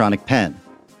electronic pen.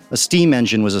 A steam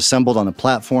engine was assembled on a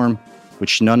platform,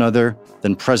 which none other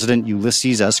than President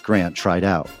Ulysses S. Grant tried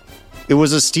out. It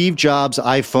was a Steve Jobs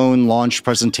iPhone launch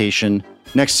presentation,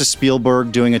 next to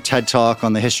Spielberg doing a TED Talk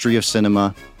on the history of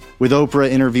cinema, with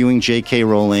Oprah interviewing J.K.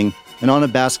 Rowling, and on a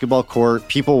basketball court,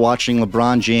 people watching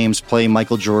LeBron James play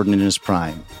Michael Jordan in his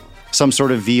prime. Some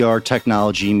sort of VR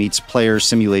technology meets player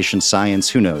simulation science,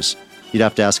 who knows? You'd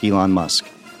have to ask Elon Musk.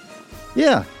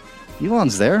 Yeah,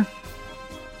 Elon's there.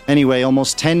 Anyway,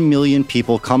 almost 10 million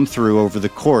people come through over the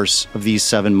course of these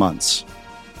 7 months.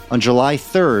 On July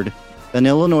 3rd, an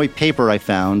Illinois paper I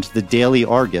found, the Daily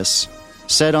Argus,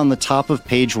 said on the top of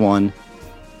page 1,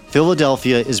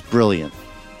 "Philadelphia is brilliant.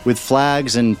 With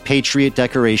flags and patriot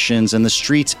decorations, and the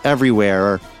streets everywhere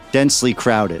are densely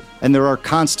crowded, and there are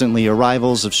constantly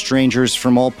arrivals of strangers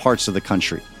from all parts of the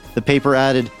country." The paper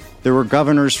added, there were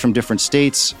governors from different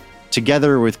states,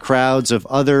 together with crowds of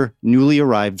other newly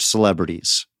arrived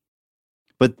celebrities.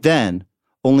 But then,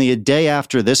 only a day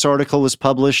after this article was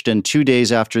published and 2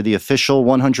 days after the official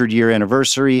 100-year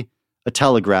anniversary, a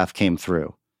telegraph came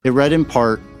through. It read in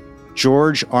part,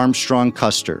 "George Armstrong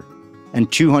Custer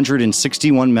and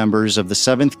 261 members of the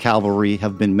 7th Cavalry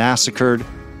have been massacred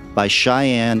by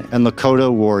Cheyenne and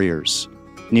Lakota warriors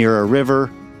near a river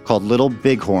called Little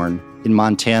Bighorn in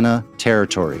Montana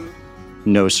Territory."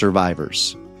 no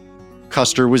survivors.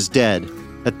 Custer was dead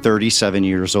at 37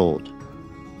 years old.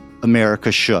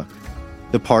 America shook.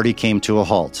 The party came to a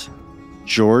halt.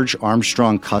 George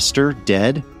Armstrong Custer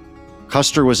dead?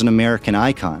 Custer was an American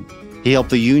icon. He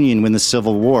helped the Union win the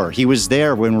Civil War. He was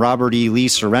there when Robert E. Lee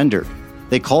surrendered.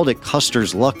 They called it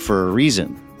Custer's luck for a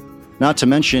reason. Not to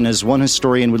mention, as one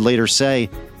historian would later say,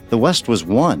 the West was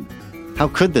won. How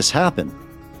could this happen?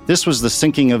 This was the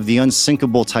sinking of the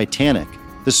unsinkable Titanic.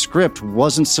 The script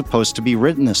wasn't supposed to be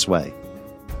written this way.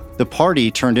 The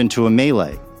party turned into a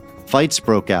melee. Fights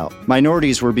broke out.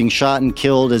 Minorities were being shot and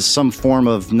killed as some form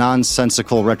of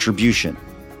nonsensical retribution.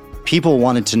 People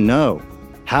wanted to know,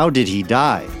 how did he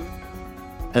die?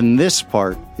 And this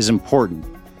part is important,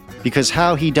 because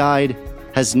how he died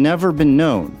has never been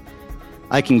known.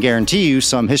 I can guarantee you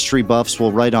some history buffs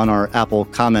will write on our Apple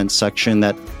comments section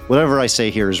that whatever I say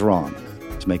here is wrong.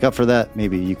 To make up for that,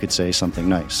 maybe you could say something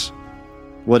nice.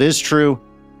 What is true,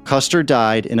 Custer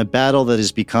died in a battle that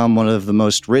has become one of the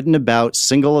most written about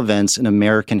single events in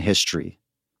American history.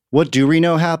 What do we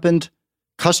know happened?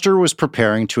 Custer was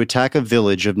preparing to attack a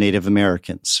village of Native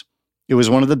Americans. It was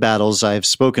one of the battles I have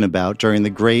spoken about during the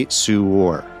Great Sioux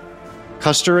War.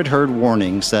 Custer had heard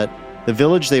warnings that the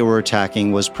village they were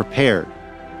attacking was prepared.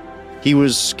 He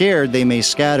was scared they may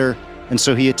scatter, and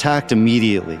so he attacked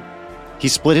immediately. He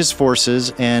split his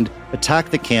forces and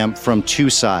attacked the camp from two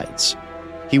sides.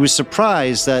 He was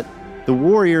surprised that the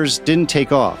warriors didn't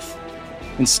take off.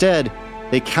 Instead,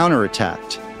 they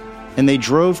counterattacked, and they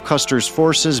drove Custer's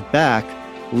forces back,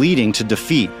 leading to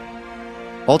defeat.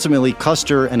 Ultimately,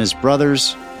 Custer and his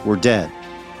brothers were dead.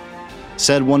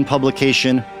 Said one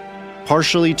publication,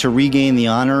 partially to regain the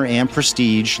honor and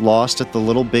prestige lost at the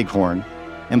Little Bighorn,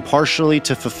 and partially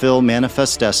to fulfill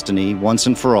manifest destiny once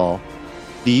and for all,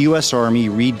 the U.S. Army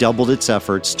redoubled its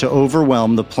efforts to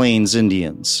overwhelm the Plains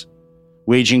Indians.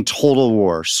 Waging total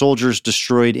war, soldiers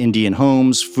destroyed Indian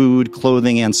homes, food,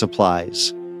 clothing, and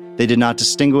supplies. They did not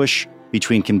distinguish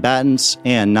between combatants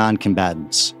and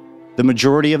non-combatants. The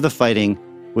majority of the fighting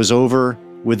was over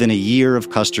within a year of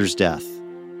Custer's death.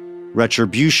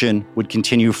 Retribution would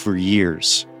continue for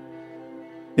years.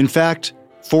 In fact,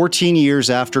 14 years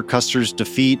after Custer's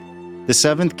defeat, the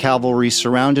 7th Cavalry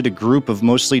surrounded a group of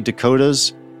mostly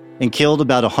Dakotas and killed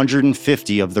about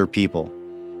 150 of their people.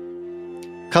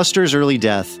 Custer's early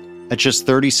death, at just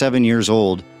 37 years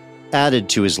old, added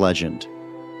to his legend.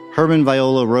 Herman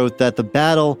Viola wrote that the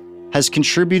battle has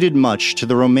contributed much to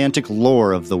the romantic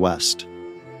lore of the West.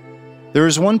 There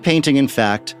is one painting, in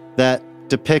fact, that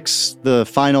depicts the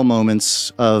final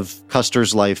moments of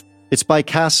Custer's life. It's by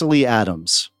Cassilie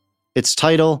Adams. Its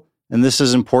title, and this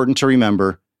is important to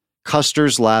remember,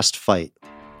 Custer's Last Fight.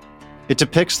 It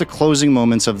depicts the closing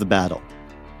moments of the battle.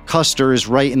 Custer is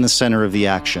right in the center of the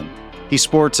action. He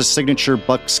sports a signature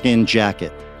buckskin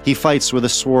jacket. He fights with a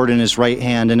sword in his right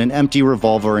hand and an empty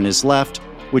revolver in his left,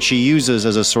 which he uses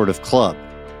as a sort of club.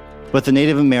 But the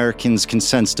Native Americans can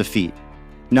sense defeat.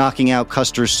 Knocking out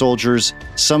Custer's soldiers,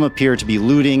 some appear to be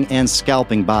looting and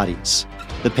scalping bodies.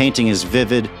 The painting is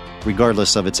vivid,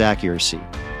 regardless of its accuracy.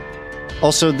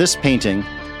 Also, this painting,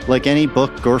 like any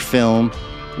book or film,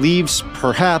 leaves,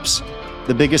 perhaps,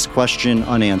 the biggest question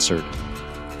unanswered.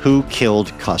 Who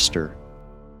killed Custer?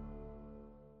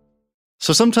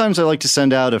 So sometimes I like to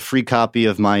send out a free copy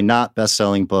of my not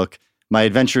best-selling book, My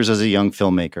Adventures as a Young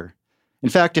Filmmaker. In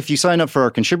fact, if you sign up for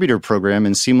our contributor program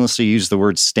and seamlessly use the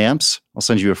word stamps, I'll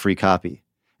send you a free copy.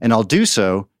 And I'll do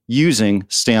so using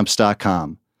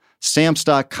Stamps.com.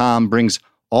 Stamps.com brings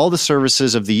all the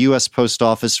services of the U.S. Post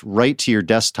Office right to your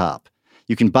desktop.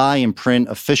 You can buy and print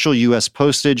official U.S.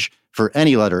 postage for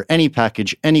any letter, any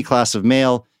package, any class of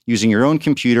mail using your own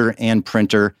computer and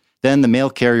printer. Then the mail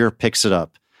carrier picks it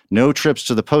up. No trips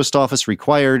to the post office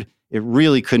required. It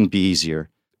really couldn't be easier.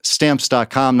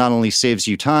 Stamps.com not only saves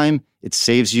you time, it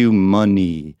saves you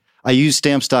money. I use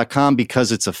Stamps.com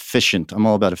because it's efficient. I'm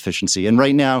all about efficiency. And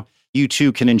right now, you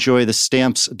too can enjoy the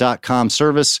Stamps.com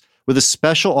service with a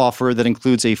special offer that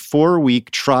includes a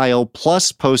 4-week trial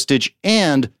plus postage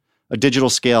and a digital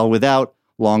scale without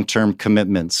long-term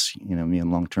commitments. You know me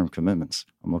and long-term commitments.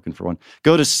 I'm looking for one.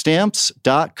 Go to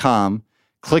Stamps.com,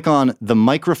 click on the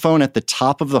microphone at the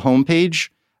top of the homepage,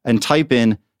 and type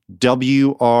in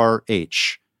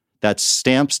WRH. That's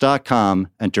Stamps.com,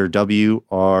 enter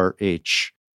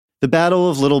WRH. The Battle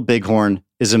of Little Bighorn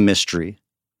is a mystery.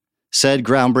 Said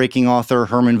groundbreaking author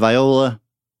Herman Viola,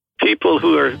 people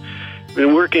who are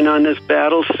been working on this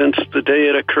battle since the day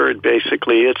it occurred,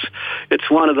 basically.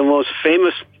 It's one of the most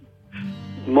famous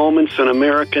moments in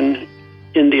American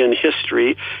Indian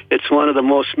history. It's one of the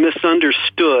most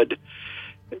misunderstood.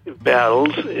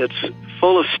 battles. It's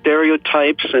full of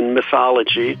stereotypes and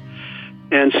mythology.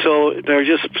 And so there's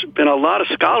just been a lot of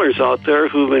scholars out there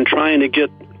who've been trying to get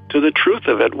to the truth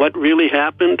of it. What really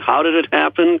happened? How did it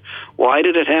happen? Why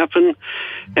did it happen?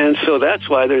 And so that's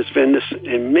why there's been this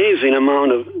amazing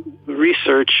amount of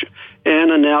research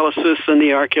and analysis and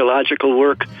the archaeological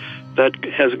work that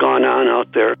has gone on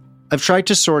out there. I've tried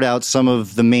to sort out some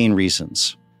of the main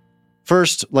reasons.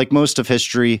 First, like most of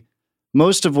history,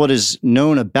 most of what is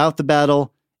known about the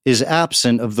battle is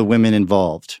absent of the women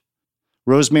involved.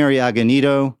 Rosemary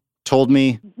Agonito told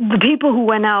me, the people who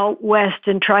went out west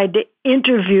and tried to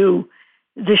interview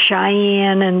the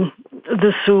Cheyenne and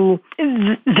the Sioux,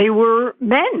 they were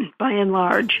men by and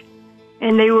large,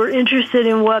 and they were interested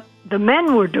in what the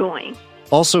men were doing.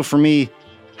 Also for me,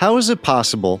 how is it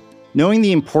possible, knowing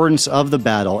the importance of the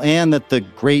battle and that the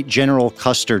great General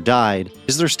Custer died,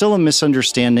 is there still a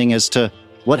misunderstanding as to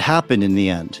what happened in the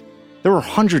end? There were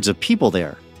hundreds of people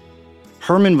there.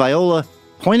 Herman Viola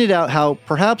pointed out how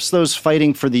perhaps those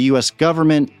fighting for the U.S.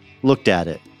 government looked at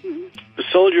it. The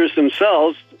soldiers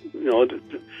themselves,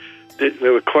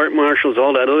 there were court-martials,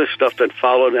 all that other stuff that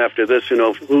followed after this,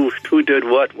 who did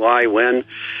what, why, when.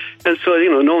 And so,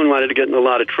 no one wanted to get in a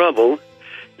lot of trouble.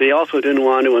 They also didn't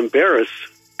want to embarrass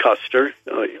Custer.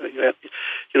 They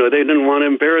didn't want to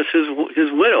embarrass his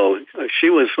widow. She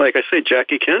was, like I say,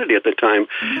 Jackie Kennedy at the time.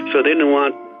 So they didn't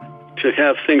want to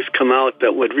have things come out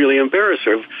that would really embarrass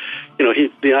her.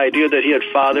 The idea that he had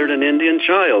fathered an Indian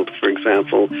child, for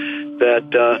example,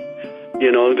 that,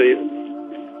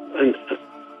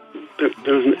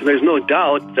 there's no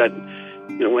doubt that,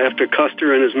 after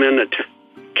Custer and his men had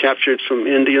captured some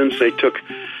Indians, they took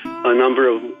a number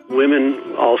of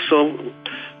women also.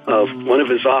 One of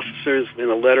his officers in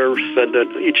a letter said that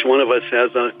each one of us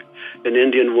has an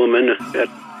Indian woman that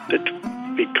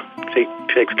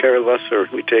takes care of us, or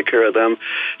we take care of them.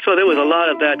 So there was a lot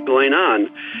of that going on.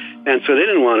 And so they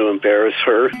didn't want to embarrass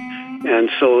her. And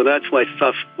so that's why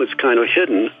stuff was kind of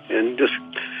hidden. And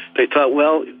they thought,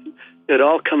 well, it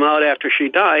all come out after she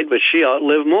died, but she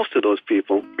outlived most of those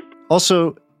people.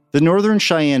 Also, the Northern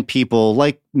Cheyenne people,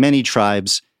 like many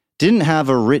tribes, didn't have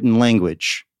a written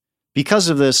language. Because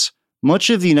of this, much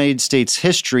of the United States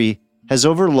history has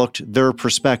overlooked their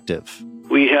perspective.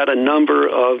 We had a number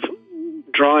of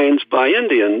drawings by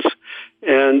Indians,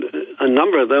 and a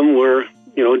number of them were,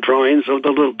 drawings of the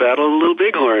little Battle of Little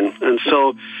Bighorn. And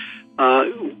so,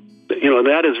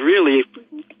 that is really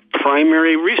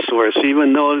primary resource,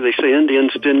 even though they say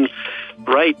Indians didn't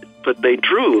write, but they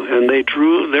drew, and they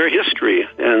drew their history,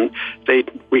 and they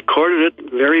recorded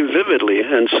it very vividly.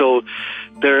 And so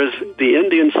there's the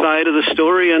Indian side of the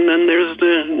story, and then there's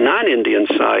the non-Indian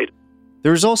side.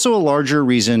 There's also a larger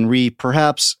reason we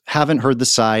perhaps haven't heard the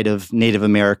side of Native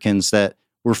Americans that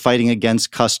were fighting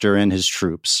against Custer and his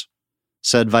troops.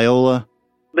 Said Viola,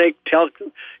 they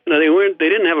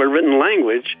didn't have a written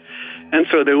language, and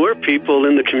so there were people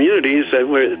in the communities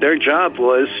that their job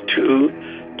was to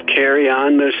carry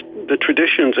on the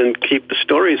traditions and keep the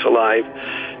stories alive.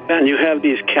 And you have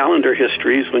these calendar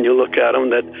histories when you look at them,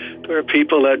 that there are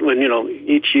people that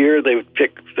each year they would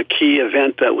pick the key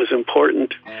event that was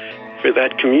important for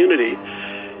that community.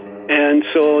 And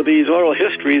so these oral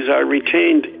histories are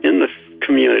retained in the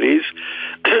communities,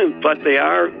 but they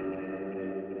are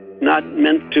not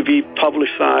meant to be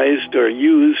publicized or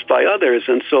used by others.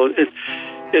 And so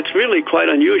it's really quite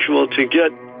unusual to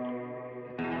get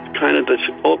kind of this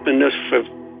openness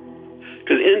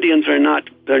because Indians they're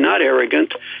not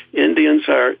arrogant. Indians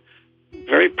are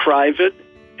very private,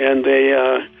 and they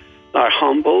are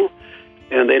humble,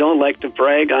 and they don't like to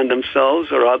brag on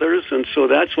themselves or others, and so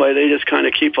that's why they just kind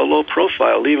of keep a low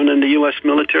profile, even in the U.S.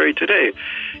 military today.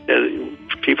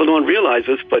 People don't realize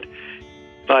this, but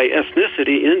by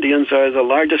ethnicity, Indians are the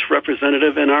largest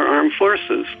representative in our armed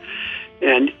forces.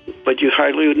 But you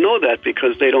hardly would know that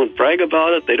because they don't brag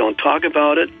about it, they don't talk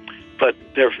about it, but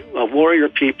they're a warrior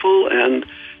people, and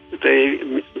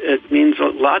it means a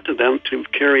lot to them to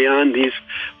carry on these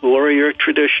warrior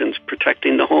traditions,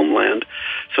 protecting the homeland.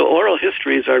 So oral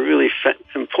histories are really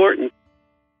important.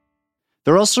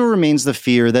 There also remains the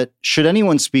fear that should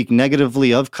anyone speak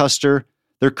negatively of Custer,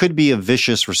 there could be a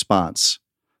vicious response.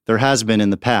 There has been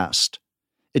in the past.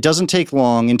 It doesn't take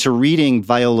long into reading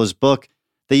Viola's book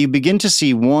that you begin to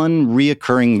see one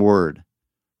reoccurring word: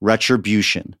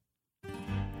 retribution.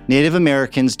 Native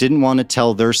Americans didn't want to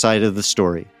tell their side of the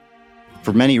story,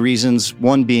 for many reasons,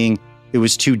 one being it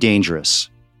was too dangerous.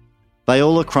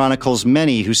 Viola chronicles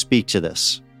many who speak to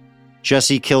this.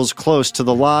 Jesse Kills Close to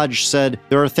the Lodge said,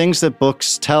 "There are things that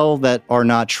books tell that are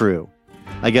not true.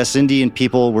 I guess Indian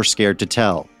people were scared to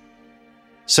tell."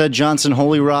 Said Johnson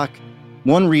Holy Rock,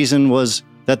 One reason was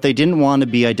that they didn't want to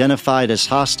be identified as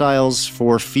hostiles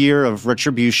for fear of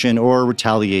retribution or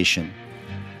retaliation.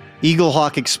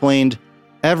 Eaglehawk explained,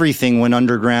 everything went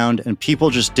underground and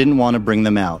people just didn't want to bring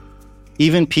them out.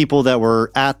 Even people that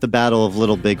were at the Battle of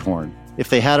Little Bighorn. If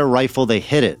they had a rifle, they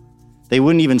hid it. They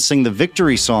wouldn't even sing the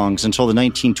victory songs until the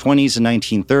 1920s and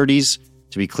 1930s.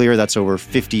 To be clear, that's over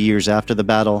 50 years after the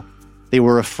battle. They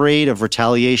were afraid of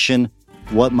retaliation,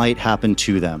 what might happen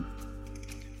to them.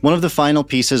 One of the final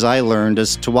pieces I learned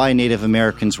as to why Native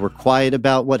Americans were quiet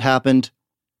about what happened: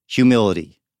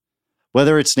 humility.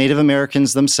 Whether it's Native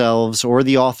Americans themselves or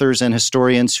the authors and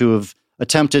historians who have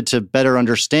attempted to better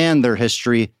understand their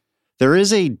history, there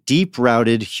is a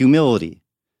deep-rooted humility.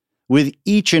 With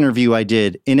each interview I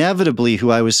did, inevitably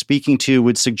who I was speaking to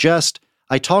would suggest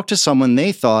I talk to someone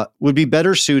they thought would be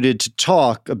better suited to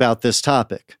talk about this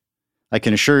topic. I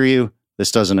can assure you,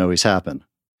 this doesn't always happen.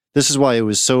 This is why it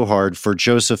was so hard for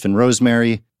Joseph and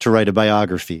Rosemary to write a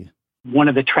biography. One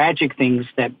of the tragic things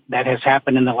that has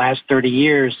happened in the last 30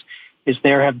 years is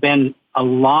there have been a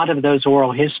lot of those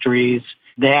oral histories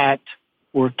that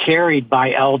were carried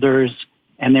by elders,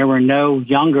 and there were no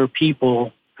younger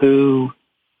people who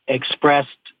expressed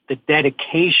the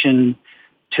dedication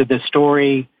to the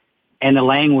story and the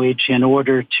language in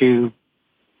order to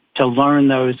learn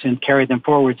those and carry them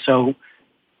forward. So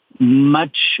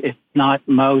much, if not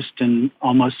most, and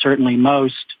almost certainly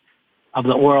most, of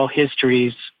the oral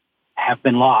histories have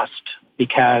been lost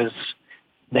because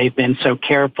they've been so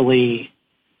carefully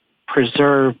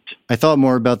preserved. I thought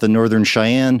more about the Northern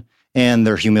Cheyenne and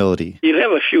their humility. You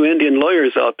have a few Indian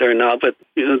lawyers out there now, but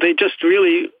they just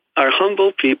really are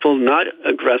humble people, not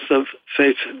aggressive.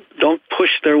 They don't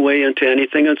push their way into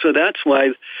anything, and so that's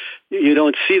why you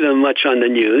don't see them much on the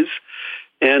news.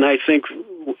 And I think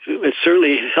it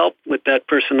certainly helped with that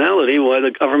personality why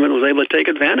the government was able to take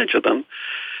advantage of them.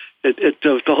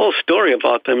 The whole story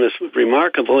about them is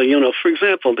remarkable. For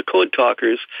example, the code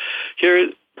talkers.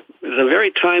 Here, the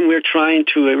very time we're trying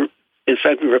to, in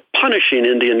fact, we were punishing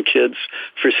Indian kids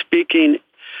for speaking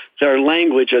their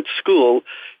language at school.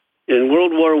 In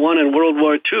World War I and World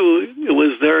War II, it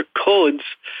was their codes,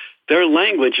 their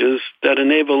languages that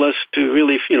enable us to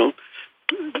really,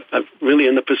 really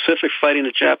in the Pacific fighting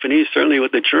the Japanese, certainly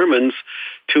with the Germans,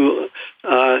 to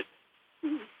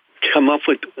come up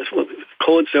with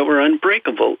codes that were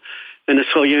unbreakable. And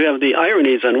so you have the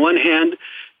ironies. On one hand,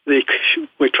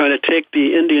 we're trying to take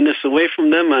the Indianness away from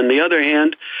them. On the other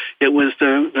hand, it was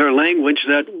their language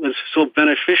that was so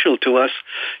beneficial to us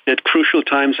at crucial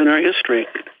times in our history.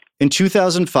 In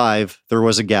 2005, there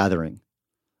was a gathering.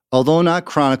 Although not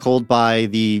chronicled by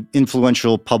the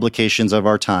influential publications of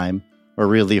our time, or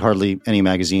really hardly any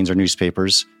magazines or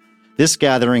newspapers, this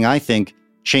gathering, I think,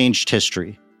 changed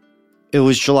history. It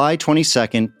was July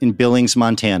 22nd in Billings,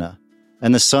 Montana,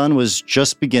 and the sun was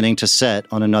just beginning to set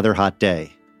on another hot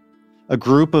day. A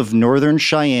group of Northern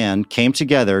Cheyenne came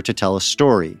together to tell a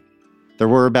story. There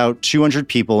were about 200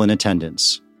 people in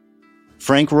attendance.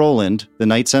 Frank Rowland, the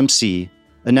night's MC,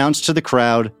 announced to the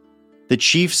crowd, the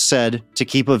chiefs said to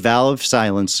keep a vow of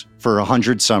silence for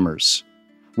 100 summers.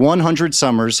 100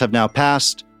 summers have now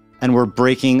passed, and we're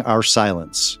breaking our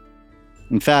silence.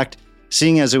 In fact,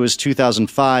 seeing as it was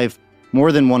 2005,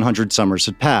 more than 100 summers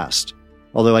had passed.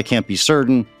 Although I can't be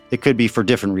certain, it could be for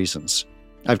different reasons.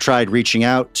 I've tried reaching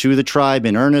out to the tribe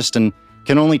in earnest and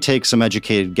can only take some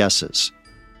educated guesses.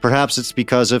 Perhaps it's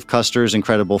because of Custer's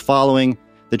incredible following,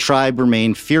 the tribe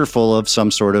remained fearful of some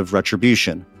sort of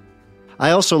retribution.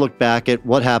 I also looked back at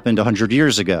what happened 100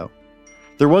 years ago.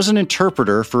 There was an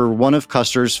interpreter for one of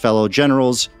Custer's fellow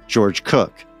generals, George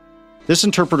Cook. This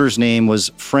interpreter's name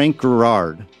was Frank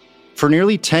Gerard. For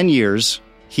nearly 10 years,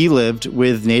 he lived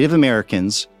with Native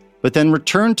Americans, but then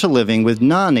returned to living with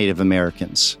non-Native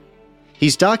Americans.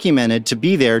 He's documented to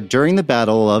be there during the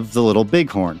Battle of the Little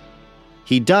Bighorn.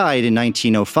 He died in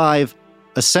 1905,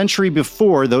 a century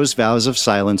before those vows of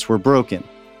silence were broken.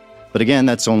 But again,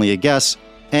 that's only a guess,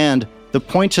 and the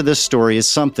point to this story is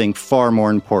something far more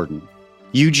important.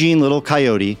 Eugene Little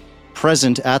Coyote,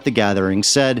 present at the gathering,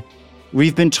 said,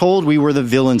 "We've been told we were the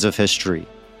villains of history.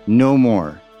 No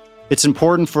more. It's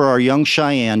important for our young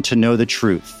Cheyenne to know the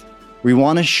truth. We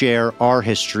want to share our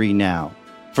history now."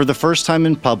 For the first time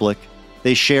in public,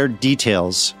 they shared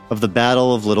details of the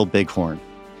Battle of Little Bighorn.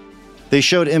 They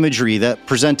showed imagery that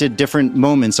presented different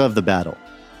moments of the battle.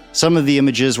 Some of the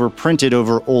images were printed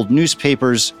over old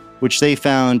newspapers, which they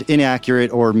found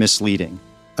inaccurate or misleading.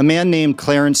 A man named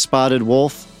Clarence Spotted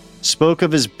Wolf spoke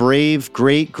of his brave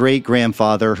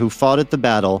great-great-grandfather who fought at the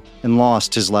battle and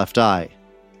lost his left eye.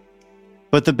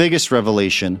 But the biggest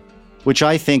revelation, which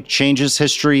I think changes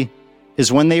history,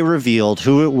 is when they revealed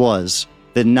who it was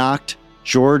that knocked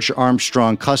George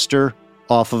Armstrong Custer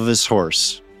off of his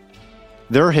horse.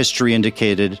 Their history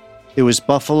indicated it was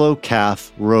Buffalo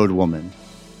Calf Road Woman,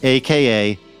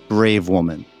 a.k.a. Brave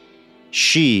Woman.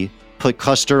 She put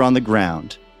Custer on the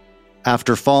ground.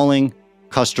 After falling,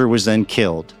 Custer was then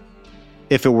killed.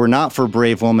 If it were not for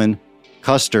Brave Woman,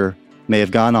 Custer may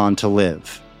have gone on to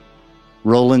live.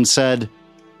 Rowland said,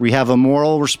 "We have a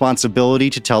moral responsibility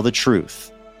to tell the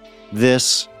truth.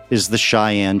 This is the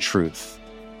Cheyenne truth."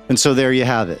 And so there you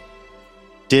have it.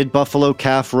 Did Buffalo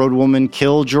Calf Road Woman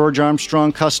kill George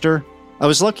Armstrong Custer? I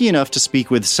was lucky enough to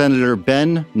speak with Senator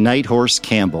Ben Nighthorse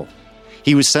Campbell.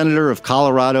 He was Senator of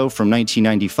Colorado from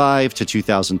 1995 to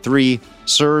 2003,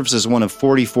 serves as one of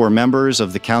 44 members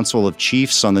of the Council of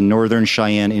Chiefs on the Northern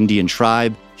Cheyenne Indian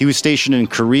Tribe. He was stationed in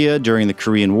Korea during the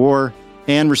Korean War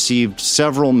and received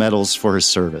several medals for his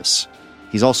service.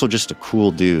 He's also just a cool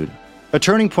dude. A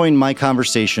turning point in my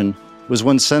conversation was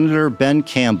when Senator Ben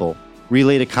Campbell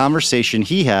relayed a conversation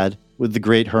he had with the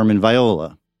great Herman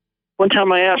Viola. One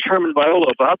time I asked Herman Viola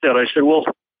about that. I said, well,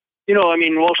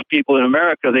 most people in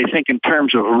America, they think in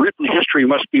terms of written history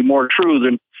must be more true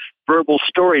than verbal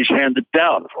stories handed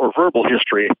down or verbal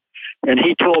history. And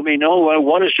he told me, no,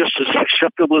 one is just as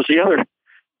acceptable as the other.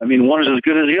 I mean, one is as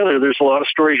good as the other. There's a lot of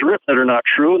stories written that are not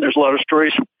true, and there's a lot of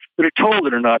stories that are told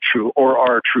that are not true or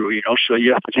are true, so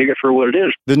you have to take it for what it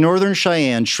is. The Northern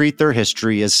Cheyenne treat their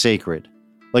history as sacred,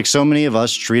 like so many of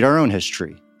us treat our own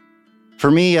history. For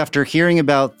me, after hearing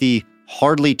about the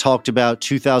hardly talked about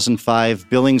 2005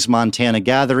 Billings, Montana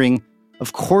gathering,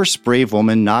 of course Brave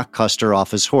Woman knocked Custer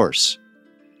off his horse.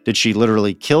 Did she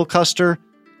literally kill Custer?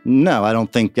 No, I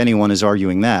don't think anyone is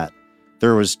arguing that.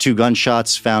 There was 2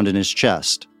 gunshots found in his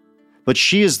chest. But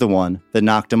she is the one that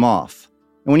knocked him off.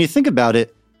 And when you think about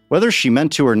it, whether she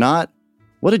meant to or not,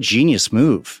 what a genius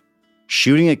move.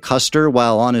 Shooting at Custer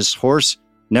while on his horse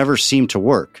never seemed to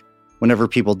work. Whenever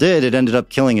people did, it ended up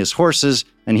killing his horses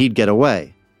and he'd get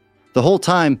away. The whole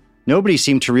time, nobody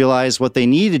seemed to realize what they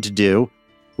needed to do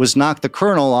was knock the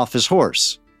colonel off his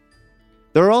horse.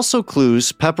 There are also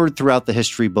clues peppered throughout the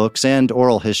history books and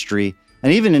oral history,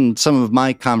 and even in some of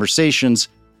my conversations,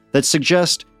 that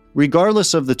suggest,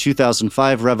 regardless of the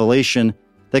 2005 revelation,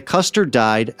 that Custer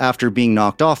died after being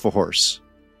knocked off a horse.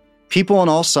 People on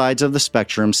all sides of the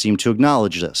spectrum seem to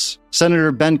acknowledge this.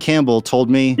 Senator Ben Campbell told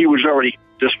me he was already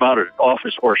dismounted off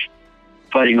his horse,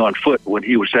 fighting on foot when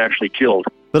he was actually killed.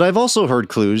 But I've also heard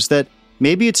clues that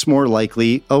maybe it's more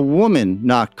likely a woman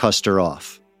knocked Custer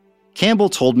off. Campbell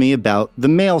told me about the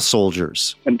male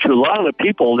soldiers. And to a lot of the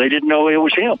people, they didn't know it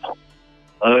was him,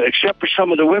 except for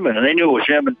some of the women, and they knew it was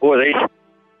him. And boy,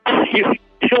 you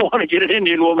don't want to get an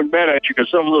Indian woman mad at you,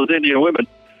 because some of those Indian women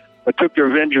took their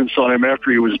vengeance on him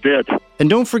after he was dead. And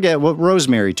don't forget what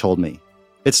Rosemary told me.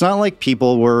 It's not like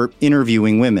people were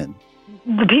interviewing women.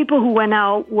 The people who went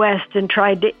out west and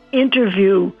tried to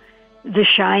interview the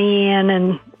Cheyenne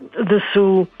and the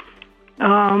Sioux,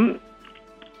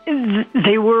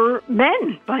 they were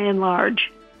men by and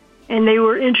large, and they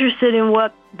were interested in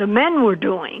what the men were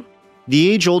doing. The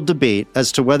age-old debate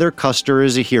as to whether Custer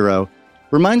is a hero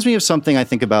reminds me of something I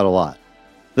think about a lot,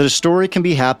 that a story can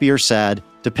be happy or sad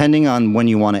depending on when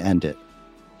you want to end it.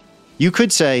 You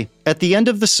could say, at the end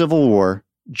of the Civil War,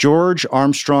 George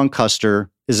Armstrong Custer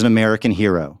is an American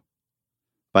hero.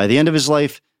 By the end of his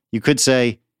life, you could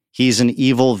say he's an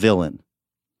evil villain.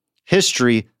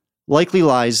 History likely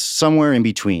lies somewhere in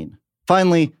between.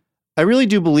 Finally, I really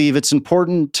do believe it's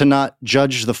important to not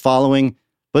judge the following,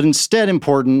 but instead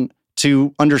important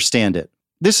to understand it.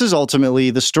 This is ultimately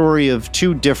the story of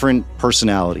 2 different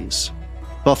personalities: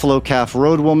 Buffalo Calf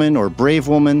Road Woman or Brave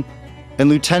Woman, and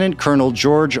Lieutenant Colonel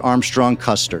George Armstrong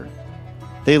Custer.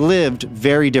 They lived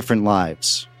very different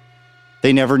lives.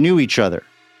 They never knew each other.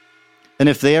 And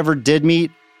if they ever did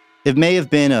meet, it may have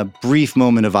been a brief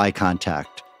moment of eye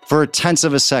contact. For a tenth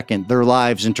of a second, their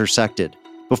lives intersected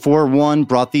before one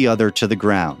brought the other to the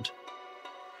ground.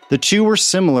 The 2 were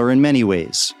similar in many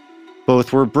ways.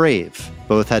 Both were brave,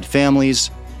 both had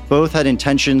families, both had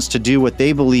intentions to do what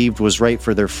they believed was right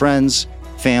for their friends,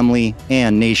 family,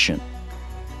 and nation.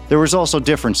 There was also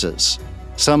differences,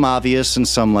 some obvious and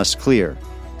some less clear.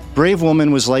 Brave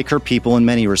Woman was like her people in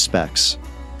many respects,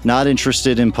 not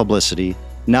interested in publicity,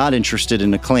 not interested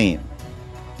in acclaim.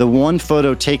 The one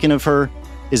photo taken of her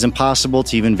is impossible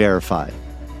to even verify.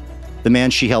 The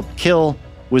man she helped kill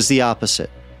was the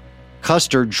opposite.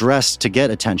 Custer dressed to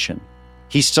get attention.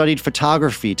 He studied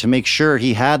photography to make sure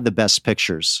he had the best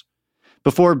pictures.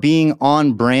 Before being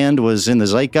on brand was in the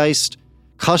zeitgeist,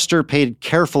 Custer paid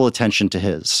careful attention to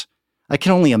his. I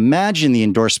can only imagine the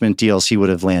endorsement deals he would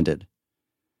have landed.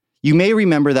 You may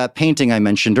remember that painting I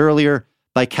mentioned earlier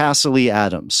by Cassilie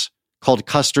Adams, called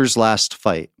Custer's Last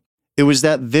Fight. It was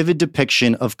that vivid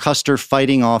depiction of Custer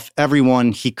fighting off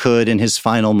everyone he could in his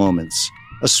final moments,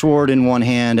 a sword in one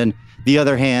hand and the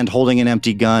other hand holding an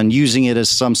empty gun, using it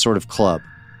as some sort of club.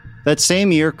 That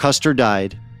same year Custer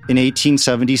died, in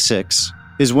 1876,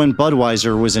 is when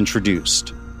Budweiser was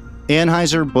introduced.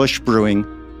 Anheuser-Busch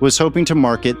Brewing was hoping to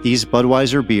market these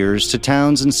Budweiser beers to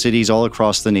towns and cities all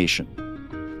across the nation.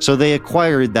 So they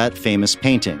acquired that famous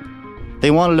painting.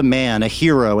 They wanted a man, a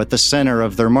hero, at the center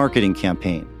of their marketing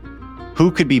campaign.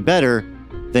 Who could be better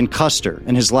than Custer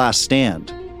and his last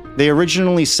stand? They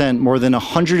originally sent more than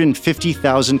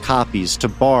 150,000 copies to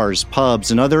bars,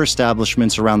 pubs, and other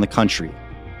establishments around the country.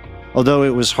 Although it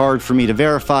was hard for me to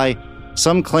verify,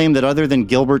 some claim that other than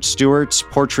Gilbert Stuart's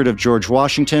portrait of George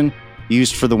Washington,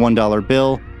 used for the $1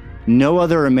 bill, no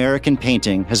other American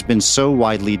painting has been so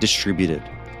widely distributed.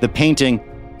 The painting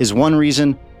is one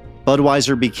reason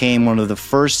Budweiser became one of the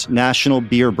first national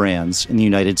beer brands in the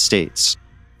United States.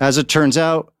 As it turns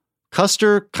out,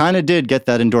 Custer kind of did get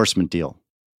that endorsement deal.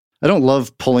 I don't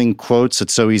love pulling quotes.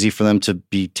 It's so easy for them to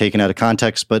be taken out of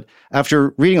context, but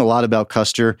after reading a lot about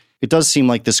Custer, it does seem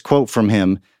like this quote from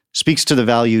him speaks to the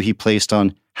value he placed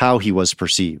on how he was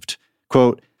perceived.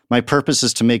 Quote, "My purpose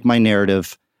is to make my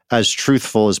narrative as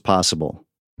truthful as possible."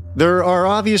 There are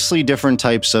obviously different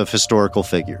types of historical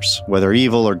figures, whether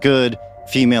evil or good,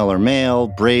 female or male,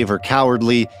 brave or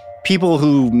cowardly, people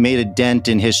who made a dent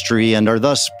in history and are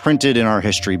thus printed in our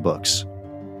history books.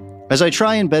 As I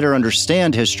try and better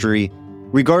understand history,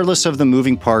 regardless of the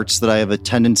moving parts that I have a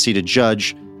tendency to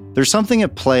judge, there's something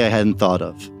at play I hadn't thought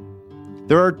of.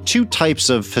 There are two types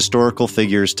of historical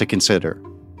figures to consider.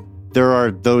 There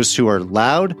are those who are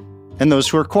loud and those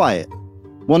who are quiet.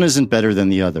 One isn't better than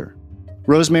the other.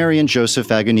 Rosemary and Joseph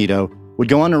Agonito would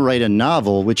go on to write a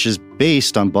novel which is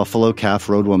based on Buffalo Calf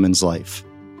Road Woman's life.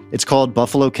 It's called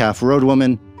Buffalo Calf Road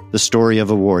Woman, The Story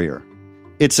of a Warrior.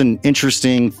 It's an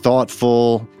interesting,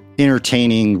 thoughtful,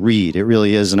 entertaining read. It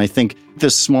really is. And I think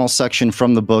this small section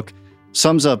from the book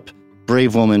sums up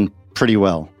Brave Woman pretty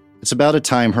well. It's about a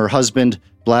time her husband,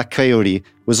 Black Coyote,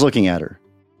 was looking at her.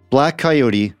 Black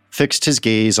Coyote fixed his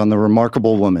gaze on the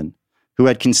remarkable woman who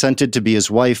had consented to be his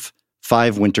wife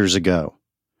 5 winters ago.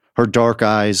 Her dark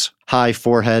eyes, high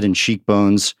forehead and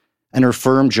cheekbones, and her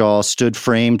firm jaw stood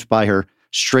framed by her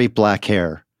straight black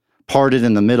hair, parted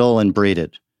in the middle and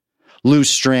braided. Loose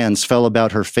strands fell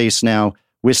about her face now,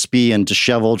 wispy and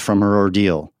disheveled from her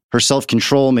ordeal. Her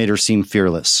self-control made her seem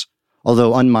fearless,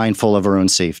 although unmindful of her own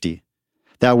safety.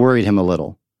 That worried him a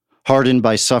little. Hardened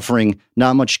by suffering,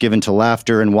 not much given to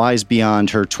laughter, and wise beyond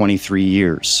her 23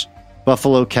 years.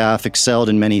 Buffalo Calf excelled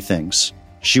in many things.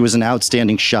 She was an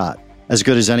outstanding shot, as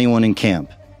good as anyone in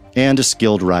camp, and a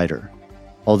skilled rider.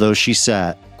 Although she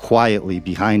sat quietly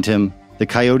behind him, the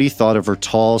coyote thought of her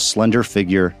tall, slender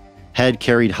figure, head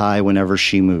carried high whenever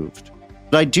she moved.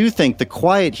 But I do think the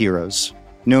quiet heroes,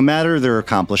 no matter their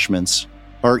accomplishments,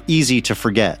 are easy to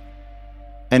forget.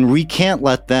 And we can't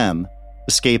let them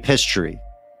escape history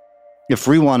if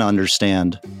we want to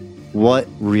understand what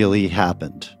really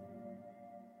happened.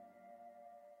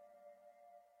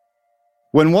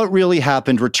 When What Really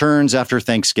Happened returns after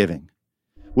Thanksgiving,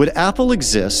 would Apple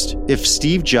exist if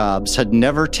Steve Jobs had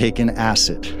never taken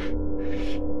acid?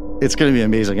 It's going to be an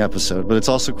amazing episode, but it's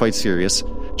also quite serious.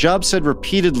 Jobs said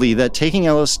repeatedly that taking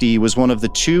LSD was one of the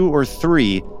 2 or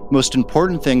 3 most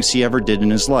important things he ever did in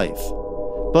his life.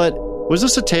 But was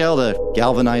this a tale to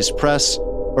galvanize press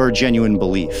or a genuine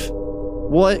belief?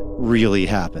 What really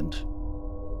happened?